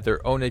fact had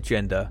their own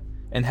agenda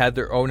and had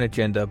their own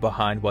agenda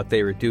behind what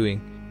they were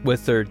doing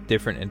with their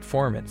different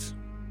informants.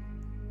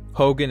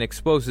 Hogan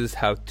exposes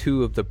how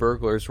 2 of the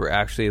burglars were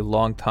actually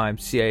longtime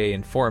CIA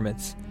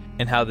informants,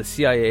 and how the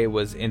CIA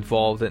was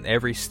involved in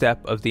every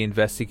step of the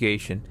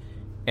investigation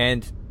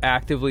and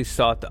actively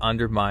sought to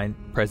undermine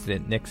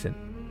President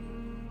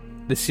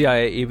Nixon. The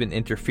CIA even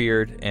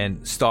interfered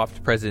and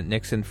stopped President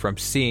Nixon from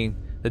seeing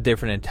the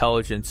different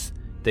intelligence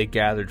they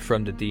gathered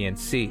from the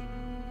DNC.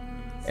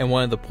 And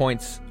one of the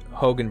points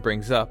Hogan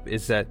brings up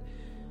is that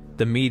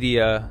the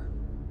media,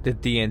 the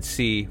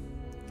DNC,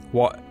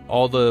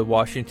 all the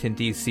Washington,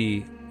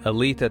 D.C.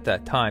 elite at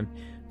that time,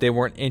 they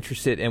weren't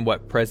interested in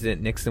what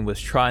President Nixon was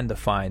trying to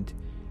find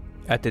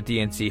at the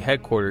DNC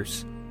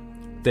headquarters.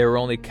 They were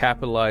only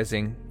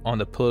capitalizing on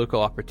the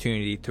political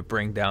opportunity to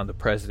bring down the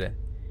president.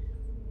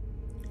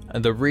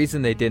 And the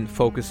reason they didn't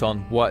focus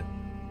on what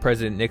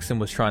President Nixon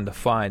was trying to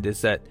find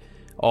is that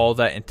all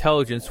that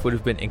intelligence would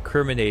have been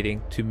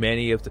incriminating to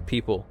many of the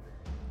people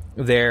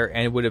there,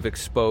 and would have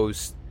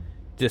exposed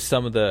just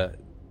some of the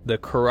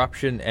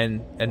corruption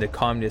and the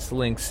communist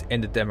links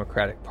in the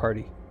Democratic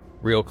Party.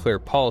 Real Clear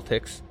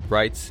Politics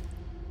writes,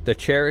 "The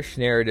cherished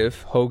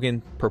narrative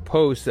Hogan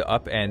proposed to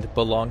upend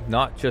belonged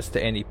not just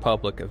to any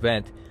public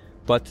event,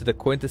 but to the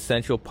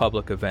quintessential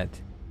public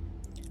event.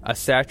 A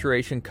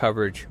saturation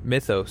coverage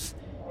mythos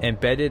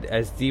embedded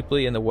as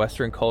deeply in the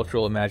Western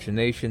cultural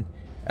imagination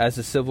as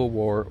the Civil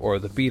War or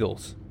the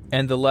Beatles.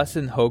 And the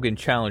lesson Hogan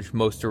challenged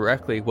most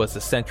directly was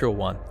the central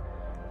one,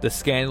 the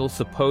scandal's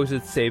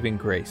supposed saving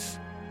grace.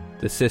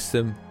 The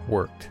system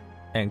worked."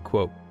 End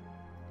quote.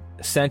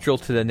 Central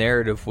to the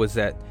narrative was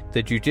that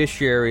the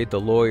judiciary, the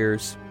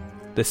lawyers,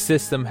 the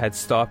system had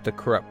stopped a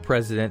corrupt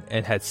president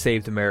and had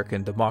saved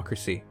American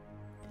democracy,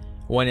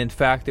 when in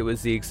fact it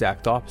was the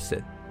exact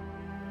opposite.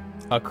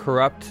 A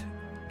corrupt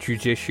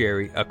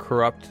judiciary, a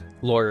corrupt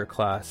lawyer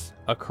class,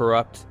 a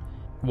corrupt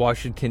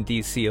Washington,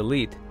 D.C.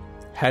 elite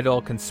had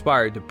all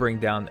conspired to bring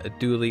down a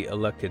duly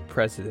elected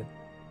president.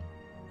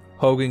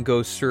 Hogan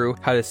goes through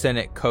how the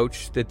Senate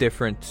coached the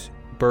different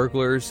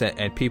burglars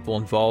and people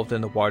involved in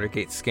the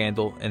Watergate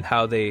scandal and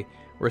how they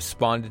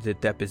responded to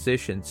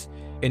depositions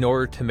in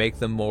order to make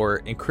them more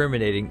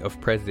incriminating of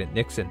President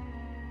Nixon.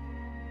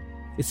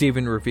 It's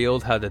even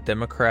revealed how the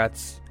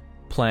Democrats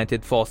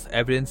planted false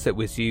evidence that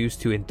was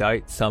used to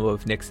indict some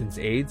of Nixon's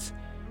aides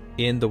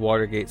in the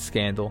Watergate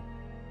scandal,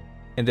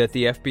 and that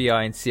the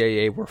FBI and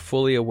CIA were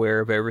fully aware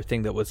of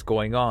everything that was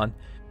going on,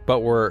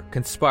 but were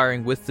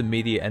conspiring with the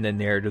media and the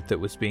narrative that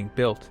was being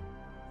built.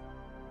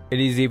 It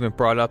is even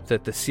brought up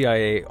that the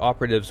CIA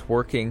operatives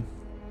working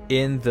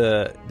in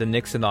the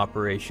Nixon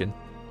operation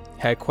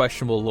had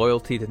questionable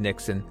loyalty to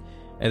Nixon,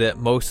 and that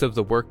most of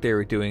the work they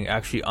were doing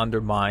actually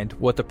undermined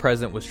what the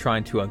president was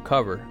trying to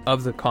uncover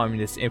of the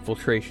communist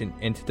infiltration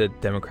into the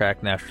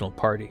Democratic National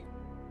Party.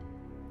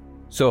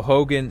 So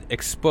Hogan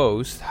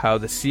exposed how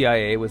the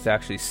CIA was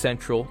actually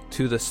central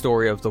to the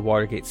story of the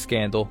Watergate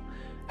scandal,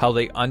 how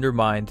they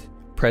undermined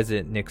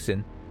President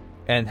Nixon,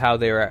 and how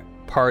they were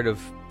part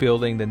of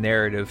building the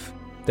narrative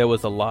that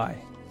was a lie.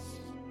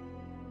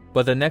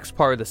 But the next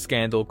part of the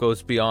scandal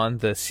goes beyond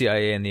the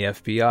CIA and the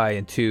FBI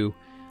into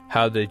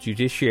how the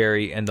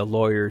judiciary and the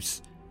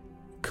lawyers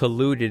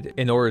colluded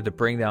in order to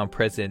bring down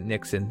President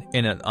Nixon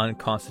in an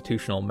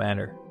unconstitutional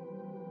manner.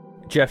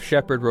 Jeff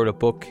Shepard wrote a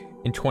book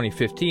in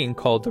 2015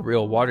 called The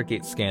Real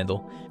Watergate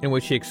Scandal, in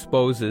which he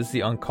exposes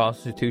the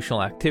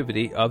unconstitutional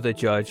activity of the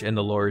judge and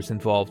the lawyers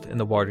involved in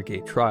the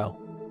Watergate trial.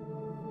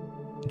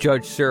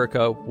 Judge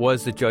Sirica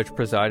was the judge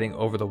presiding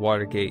over the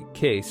Watergate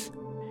case,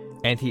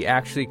 and he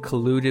actually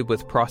colluded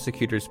with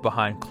prosecutors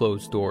behind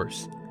closed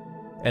doors,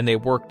 and they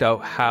worked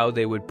out how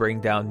they would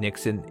bring down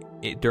Nixon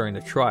during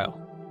the trial.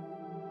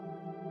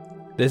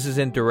 This is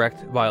in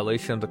direct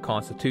violation of the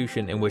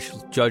Constitution, in which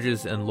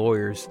judges and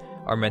lawyers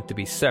are meant to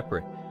be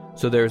separate,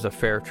 so there is a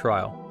fair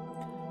trial.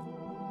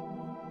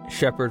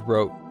 Shepard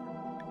wrote,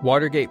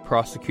 "Watergate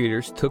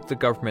prosecutors took the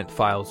government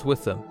files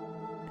with them.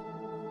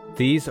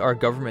 These are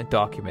government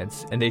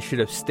documents, and they should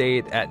have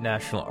stayed at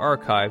National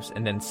Archives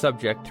and then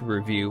subject to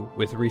review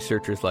with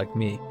researchers like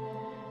me.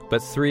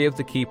 But 3 of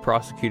the key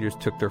prosecutors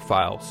took their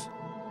files."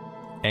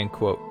 End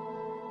quote.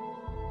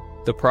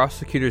 The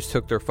prosecutors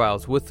took their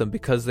files with them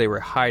because they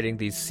were hiding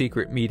these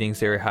secret meetings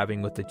they were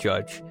having with the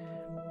judge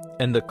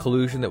and the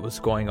collusion that was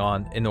going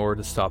on in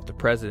order to stop the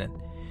president.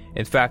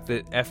 In fact,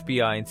 the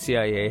FBI and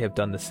CIA have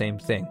done the same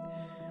thing,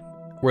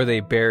 where they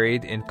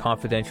buried in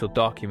confidential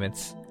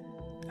documents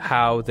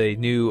how they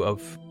knew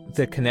of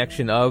the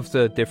connection of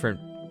the different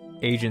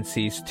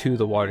agencies to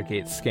the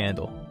Watergate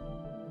scandal.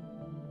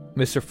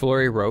 Mr.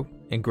 Fleury wrote,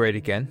 in Great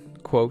Again,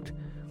 quote,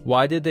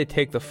 "Why did they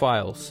take the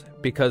files?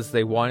 Because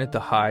they wanted to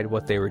hide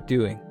what they were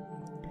doing.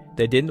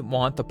 They didn't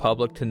want the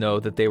public to know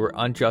that they were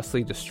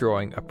unjustly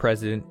destroying a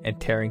president and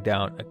tearing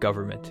down a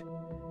government."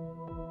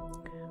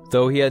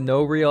 Though he had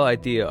no real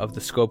idea of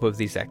the scope of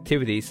these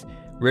activities,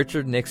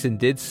 Richard Nixon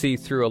did see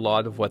through a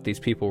lot of what these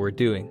people were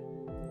doing.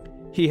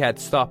 He had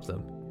stopped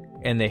them,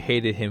 and they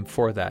hated him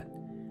for that.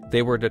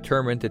 They were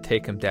determined to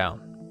take him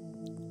down.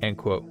 End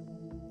quote.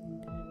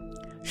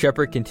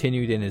 Shepard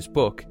continued in his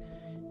book,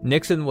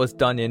 "Nixon was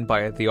done in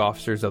by the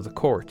officers of the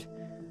court,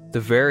 the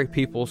very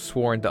people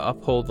sworn to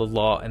uphold the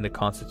law and the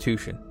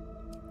Constitution.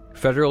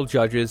 Federal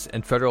judges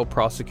and federal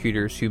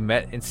prosecutors who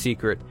met in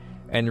secret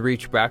and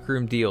reached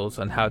backroom deals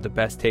on how to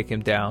best take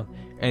him down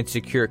and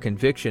secure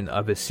conviction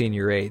of his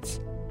senior aides.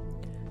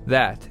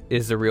 That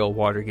is the real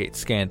Watergate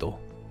scandal."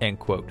 End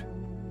quote.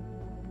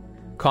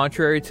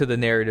 Contrary to the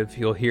narrative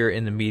you'll hear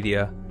in the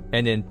media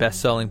and in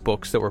best-selling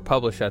books that were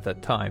published at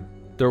that time,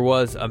 there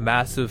was a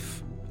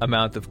massive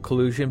amount of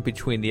collusion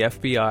between the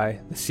FBI,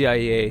 the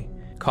CIA,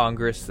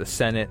 Congress, the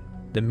Senate,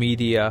 the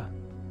media,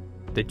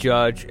 the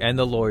judge, and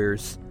the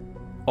lawyers,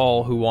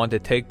 all who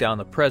wanted to take down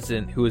the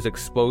president who was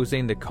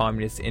exposing the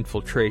communist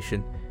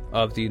infiltration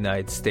of the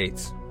United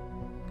States.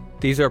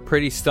 These are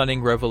pretty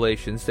stunning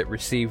revelations that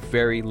received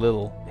very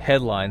little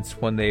headlines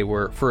when they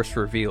were first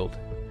revealed.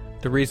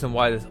 The reason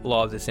why a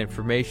lot of this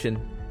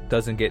information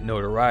doesn't get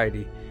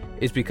notoriety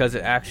is because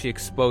it actually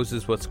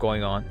exposes what's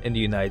going on in the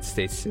United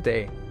States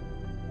today.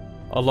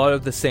 A lot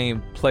of the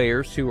same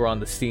players who were on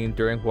the scene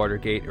during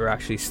Watergate are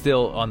actually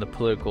still on the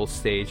political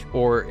stage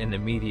or in the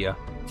media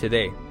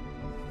today.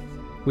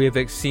 We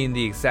have seen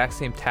the exact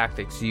same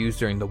tactics used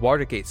during the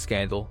Watergate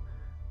scandal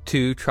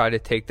to try to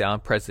take down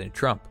President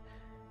Trump,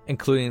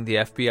 including the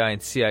FBI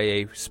and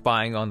CIA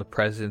spying on the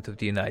President of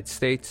the United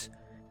States.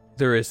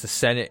 There is the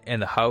Senate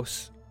and the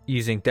House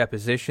using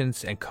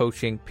depositions and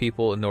coaching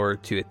people in order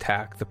to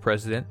attack the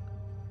President.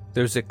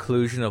 There's a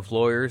collusion of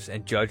lawyers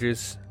and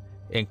judges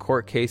in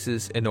court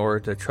cases in order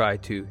to try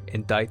to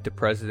indict the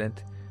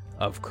President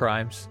of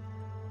crimes.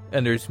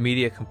 And there's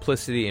media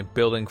complicity in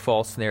building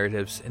false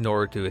narratives in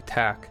order to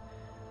attack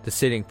the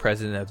sitting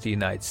President of the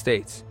United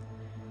States.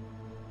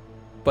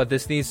 But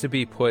this needs to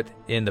be put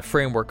in the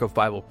framework of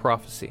Bible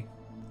prophecy.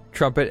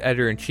 Trumpet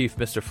Editor-in-Chief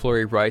Mr.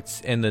 Flurry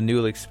writes in the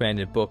newly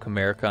expanded book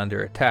America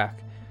Under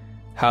Attack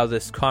how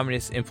this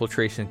communist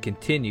infiltration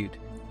continued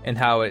and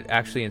how it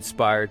actually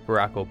inspired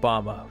Barack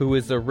Obama, who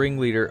is the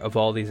ringleader of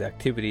all these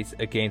activities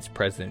against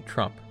President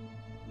Trump.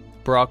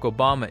 Barack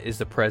Obama is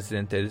the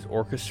president that is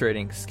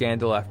orchestrating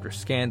scandal after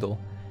scandal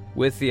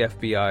with the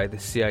FBI, the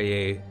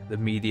CIA, the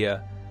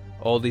media,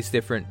 all these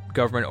different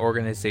government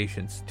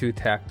organizations to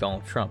attack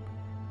Donald Trump.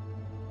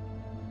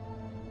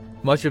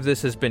 Much of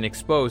this has been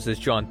exposed as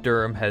John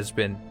Durham has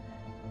been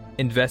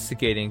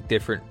investigating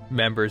different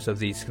members of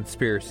these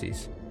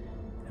conspiracies.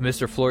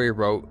 Mr. Flurry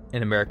wrote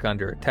in America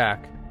Under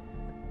Attack,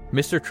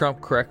 Mr.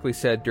 Trump correctly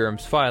said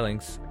Durham's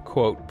filings,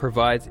 quote,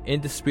 provides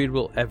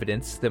indisputable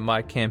evidence that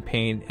my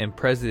campaign and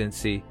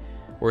presidency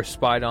were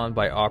spied on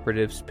by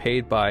operatives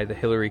paid by the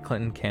Hillary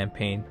Clinton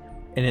campaign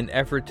in an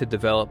effort to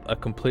develop a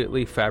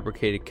completely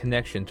fabricated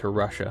connection to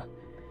Russia.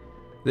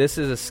 This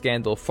is a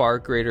scandal far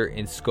greater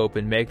in scope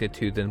and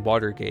magnitude than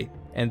Watergate,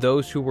 and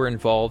those who were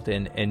involved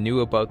in and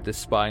knew about this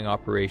spying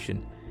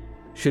operation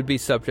should be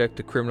subject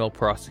to criminal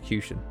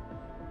prosecution.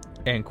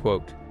 End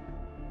quote.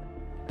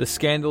 The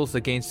scandals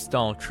against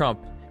Donald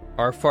Trump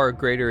are far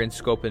greater in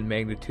scope and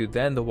magnitude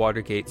than the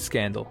Watergate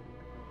scandal.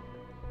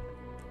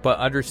 But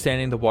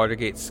understanding the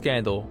Watergate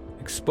scandal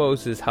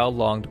exposes how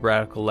long the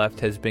radical left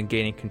has been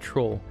gaining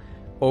control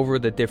over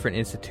the different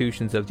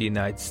institutions of the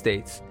United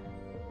States.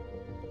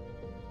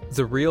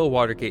 The real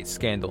Watergate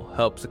scandal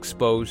helps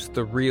expose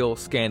the real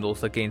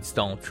scandals against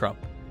Donald Trump.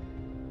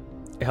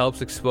 It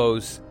helps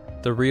expose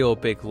the real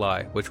big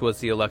lie, which was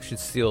the election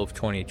steal of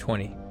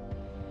 2020.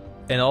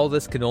 And all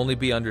this can only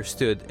be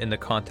understood in the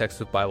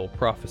context of Bible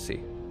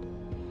prophecy.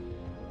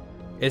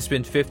 It's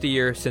been 50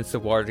 years since the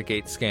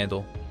Watergate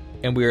scandal,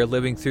 and we are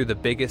living through the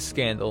biggest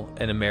scandal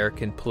in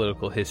American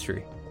political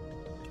history.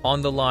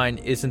 On the line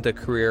isn't the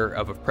career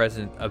of a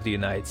president of the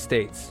United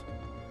States.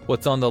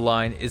 What's on the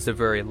line is the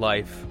very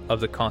life of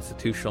the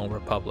constitutional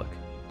republic.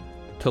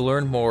 To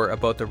learn more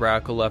about the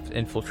radical left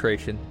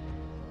infiltration,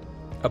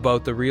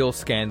 about the real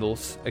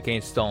scandals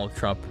against Donald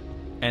Trump,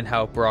 and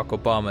how Barack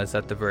Obama is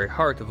at the very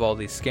heart of all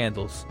these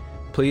scandals,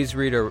 please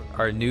read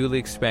our newly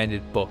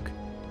expanded book,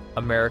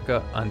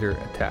 America Under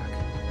Attack.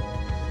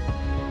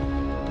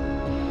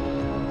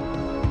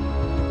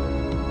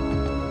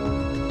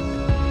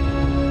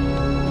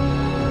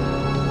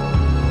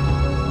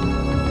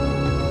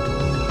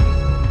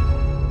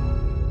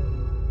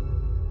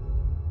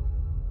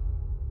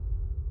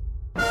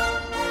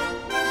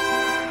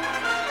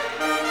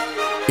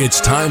 It's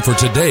time for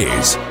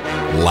today's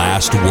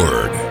Last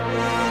Word.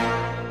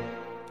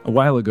 A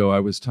while ago, I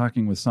was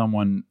talking with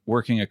someone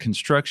working a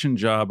construction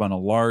job on a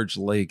large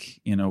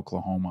lake in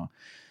Oklahoma.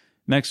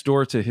 Next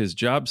door to his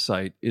job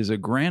site is a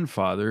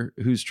grandfather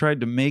who's tried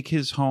to make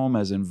his home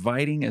as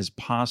inviting as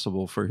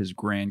possible for his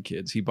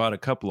grandkids. He bought a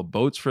couple of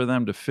boats for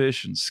them to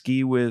fish and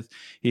ski with.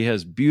 He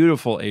has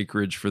beautiful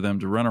acreage for them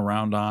to run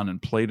around on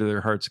and play to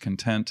their heart's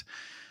content.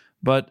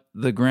 But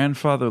the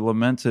grandfather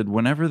lamented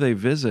whenever they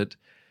visit,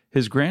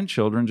 his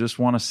grandchildren just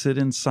want to sit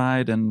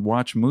inside and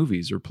watch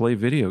movies or play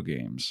video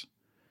games.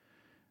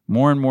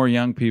 More and more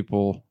young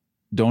people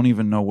don't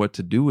even know what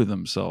to do with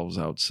themselves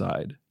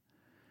outside.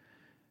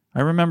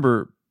 I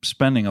remember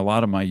spending a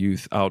lot of my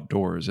youth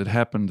outdoors. It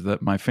happened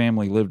that my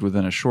family lived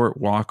within a short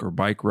walk or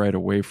bike ride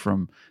away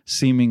from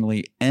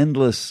seemingly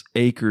endless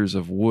acres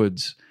of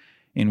woods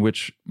in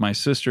which my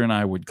sister and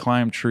I would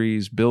climb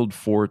trees, build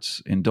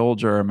forts,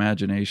 indulge our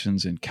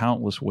imaginations in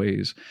countless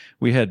ways.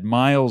 We had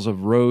miles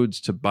of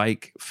roads to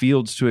bike,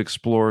 fields to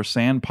explore,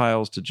 sand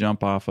piles to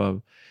jump off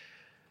of.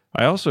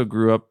 I also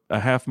grew up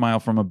a half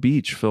mile from a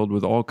beach filled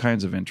with all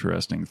kinds of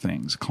interesting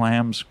things: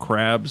 clams,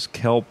 crabs,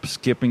 kelp,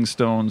 skipping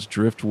stones,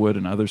 driftwood,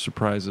 and other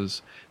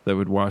surprises that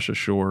would wash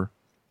ashore.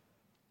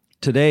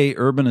 Today,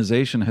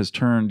 urbanization has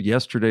turned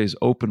yesterday's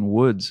open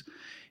woods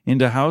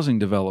into housing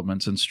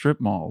developments and strip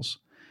malls.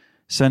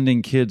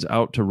 Sending kids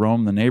out to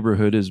roam the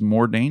neighborhood is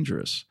more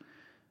dangerous.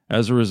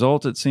 As a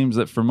result, it seems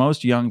that for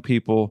most young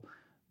people,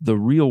 the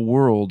real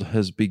world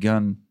has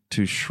begun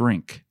to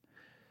shrink.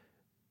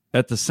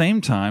 At the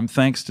same time,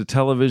 thanks to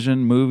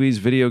television, movies,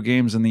 video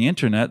games, and the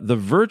internet, the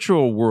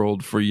virtual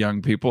world for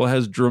young people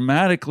has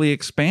dramatically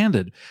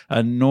expanded.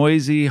 A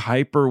noisy,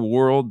 hyper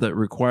world that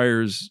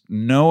requires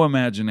no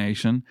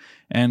imagination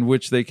and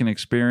which they can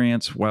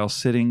experience while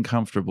sitting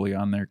comfortably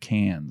on their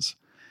cans.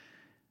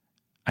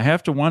 I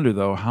have to wonder,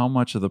 though, how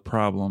much of the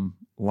problem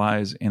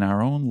lies in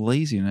our own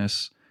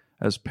laziness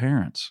as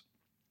parents.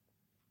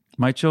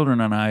 My children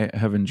and I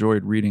have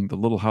enjoyed reading the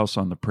Little House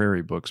on the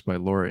Prairie books by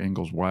Laura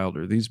Ingalls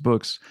Wilder. These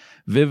books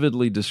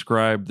vividly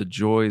describe the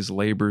joys,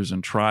 labors,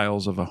 and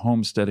trials of a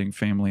homesteading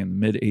family in the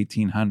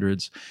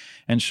mid-1800s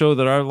and show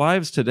that our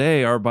lives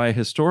today are, by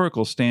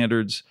historical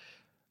standards,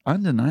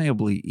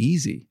 undeniably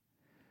easy.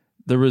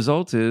 The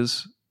result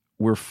is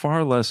we're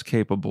far less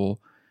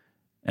capable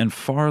and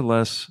far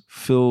less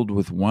filled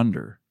with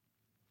wonder.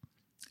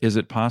 Is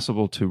it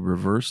possible to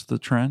reverse the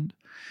trend?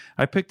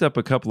 I picked up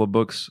a couple of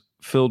books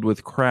filled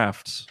with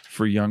crafts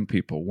for young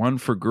people, one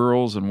for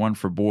girls and one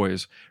for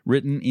boys,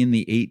 written in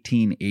the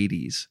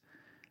 1880s.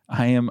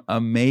 I am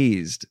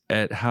amazed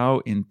at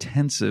how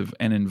intensive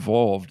and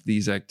involved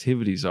these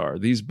activities are.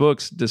 These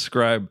books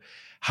describe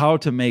how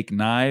to make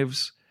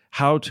knives,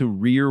 how to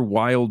rear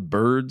wild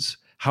birds,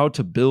 how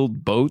to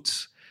build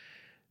boats.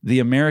 The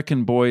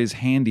American Boy's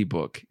Handy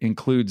Book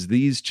includes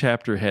these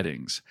chapter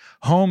headings: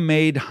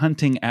 homemade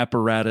hunting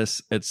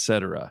apparatus,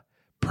 etc.,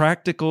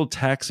 practical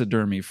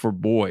taxidermy for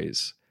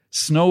boys,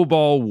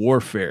 snowball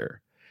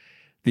warfare.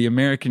 The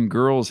American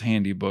Girl's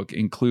Handy Book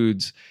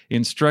includes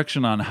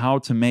instruction on how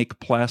to make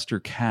plaster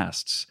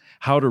casts,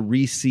 how to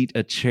reseat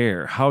a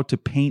chair, how to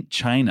paint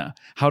china,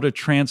 how to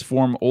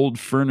transform old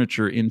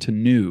furniture into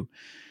new.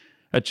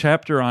 A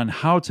chapter on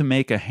how to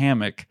make a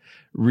hammock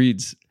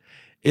reads,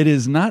 "It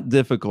is not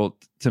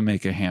difficult to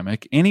make a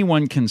hammock.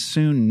 Anyone can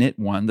soon knit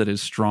one that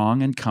is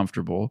strong and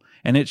comfortable,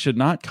 and it should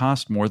not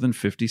cost more than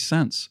 50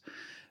 cents.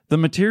 The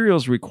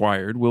materials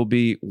required will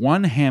be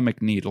 1 hammock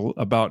needle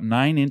about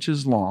 9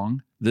 inches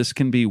long. This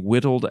can be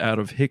whittled out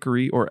of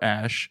hickory or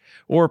ash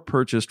or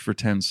purchased for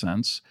 10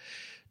 cents.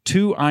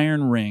 2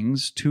 iron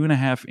rings,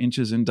 2.5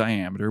 inches in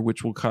diameter,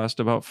 which will cost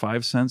about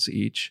 5 cents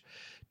each.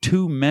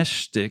 2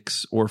 mesh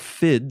sticks or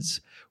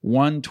fids,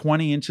 one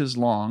 20 inches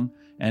long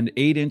and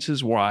 8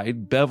 inches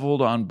wide,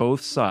 beveled on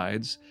both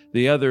sides.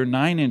 The other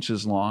 9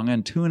 inches long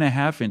and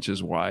 2.5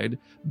 inches wide,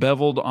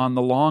 beveled on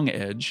the long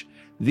edge.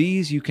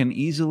 These you can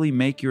easily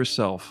make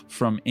yourself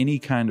from any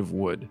kind of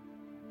wood."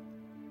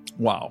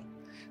 Wow.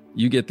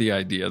 You get the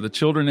idea. The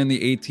children in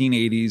the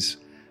 1880s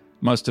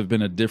must have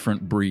been a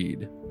different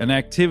breed. An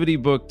activity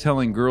book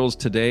telling girls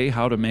today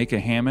how to make a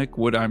hammock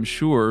would, I'm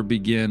sure,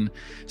 begin,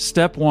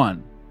 Step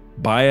 1,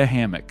 buy a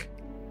hammock.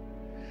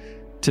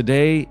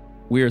 Today,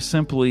 we are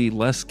simply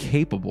less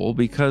capable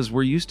because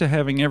we're used to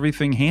having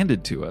everything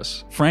handed to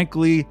us.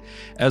 Frankly,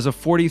 as a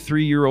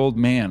 43-year-old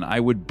man, I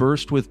would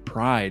burst with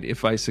pride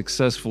if I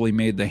successfully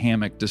made the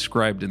hammock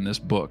described in this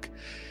book.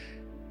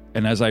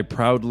 And as I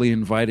proudly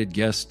invited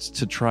guests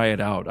to try it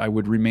out, I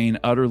would remain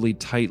utterly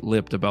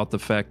tight-lipped about the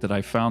fact that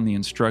I found the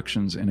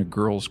instructions in a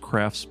girl's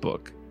crafts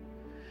book.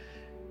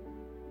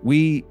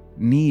 We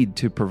need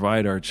to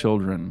provide our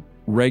children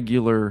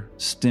regular,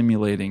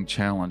 stimulating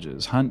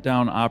challenges, hunt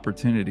down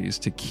opportunities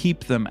to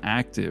keep them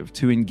active,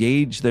 to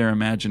engage their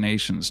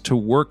imaginations, to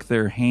work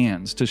their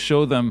hands, to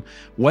show them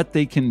what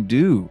they can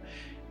do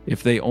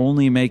if they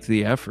only make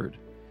the effort.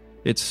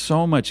 It's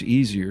so much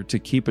easier to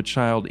keep a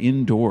child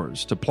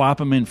indoors, to plop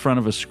them in front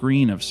of a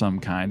screen of some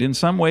kind. In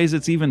some ways,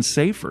 it's even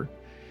safer.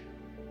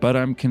 But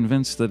I'm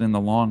convinced that in the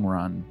long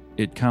run,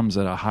 it comes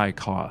at a high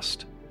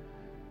cost.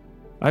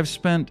 I've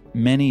spent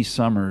many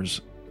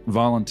summers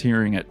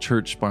volunteering at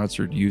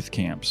church-sponsored youth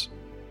camps.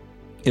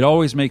 It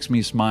always makes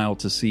me smile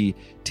to see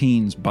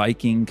teens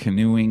biking,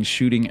 canoeing,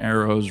 shooting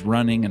arrows,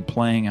 running, and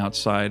playing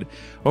outside.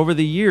 Over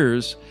the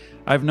years,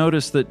 I've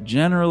noticed that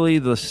generally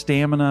the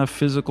stamina,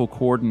 physical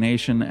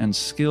coordination, and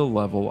skill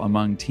level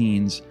among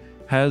teens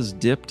has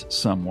dipped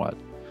somewhat.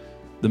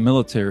 The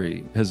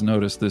military has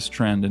noticed this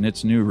trend in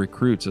its new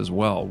recruits as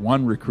well.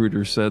 One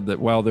recruiter said that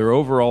while their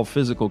overall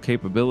physical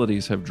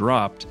capabilities have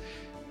dropped,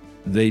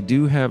 they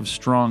do have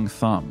strong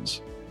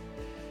thumbs.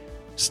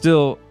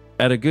 Still,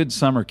 at a good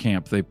summer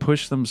camp, they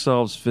push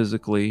themselves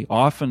physically,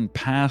 often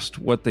past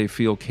what they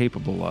feel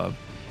capable of,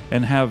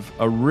 and have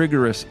a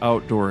rigorous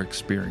outdoor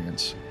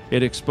experience.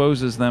 It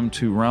exposes them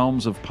to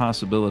realms of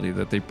possibility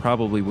that they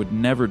probably would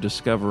never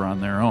discover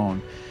on their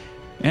own,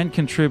 and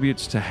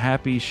contributes to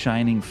happy,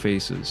 shining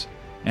faces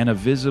and a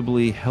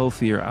visibly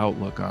healthier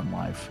outlook on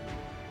life.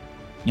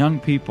 Young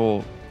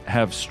people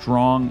have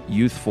strong,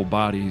 youthful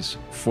bodies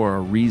for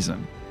a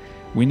reason.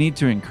 We need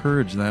to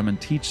encourage them and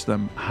teach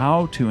them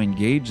how to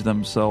engage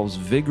themselves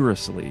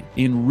vigorously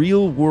in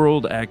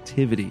real-world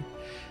activity,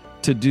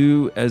 to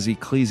do, as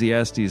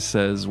Ecclesiastes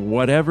says,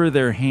 whatever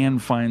their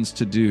hand finds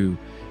to do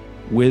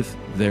with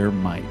their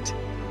might.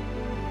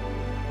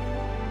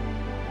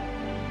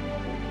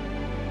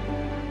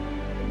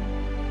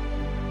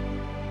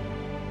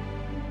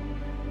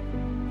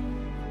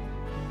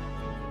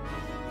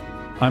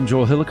 I'm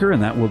Joel Hilliker,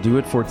 and that will do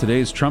it for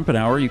today's Trumpet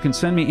Hour. You can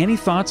send me any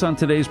thoughts on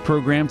today's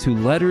program to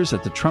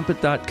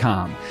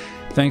letters@thetrumpet.com.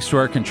 Thanks to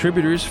our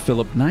contributors,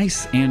 Philip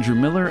Nice, Andrew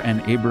Miller,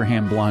 and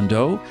Abraham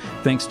Blondeau.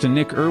 Thanks to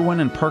Nick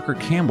Irwin and Parker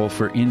Campbell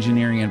for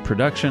engineering and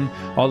production.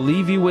 I'll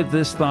leave you with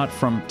this thought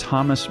from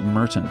Thomas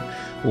Merton.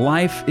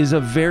 Life is a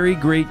very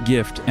great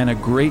gift and a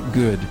great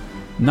good,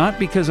 not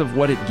because of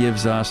what it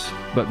gives us,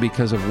 but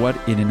because of what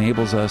it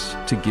enables us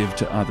to give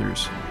to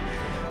others.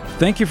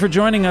 Thank you for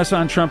joining us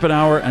on Trumpet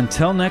Hour.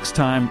 Until next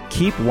time,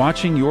 keep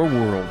watching your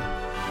world.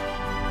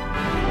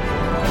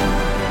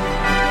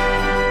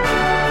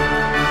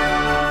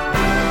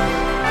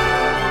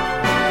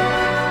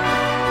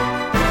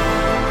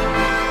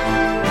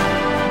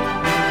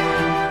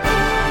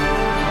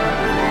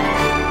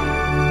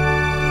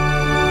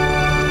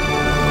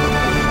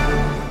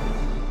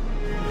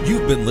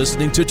 You've been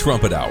listening to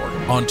Trumpet Hour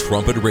on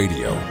Trumpet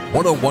Radio,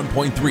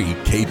 101.3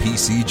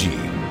 KPCG,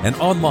 and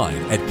online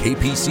at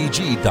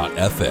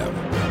kpcg.fm.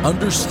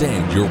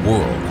 Understand your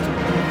world.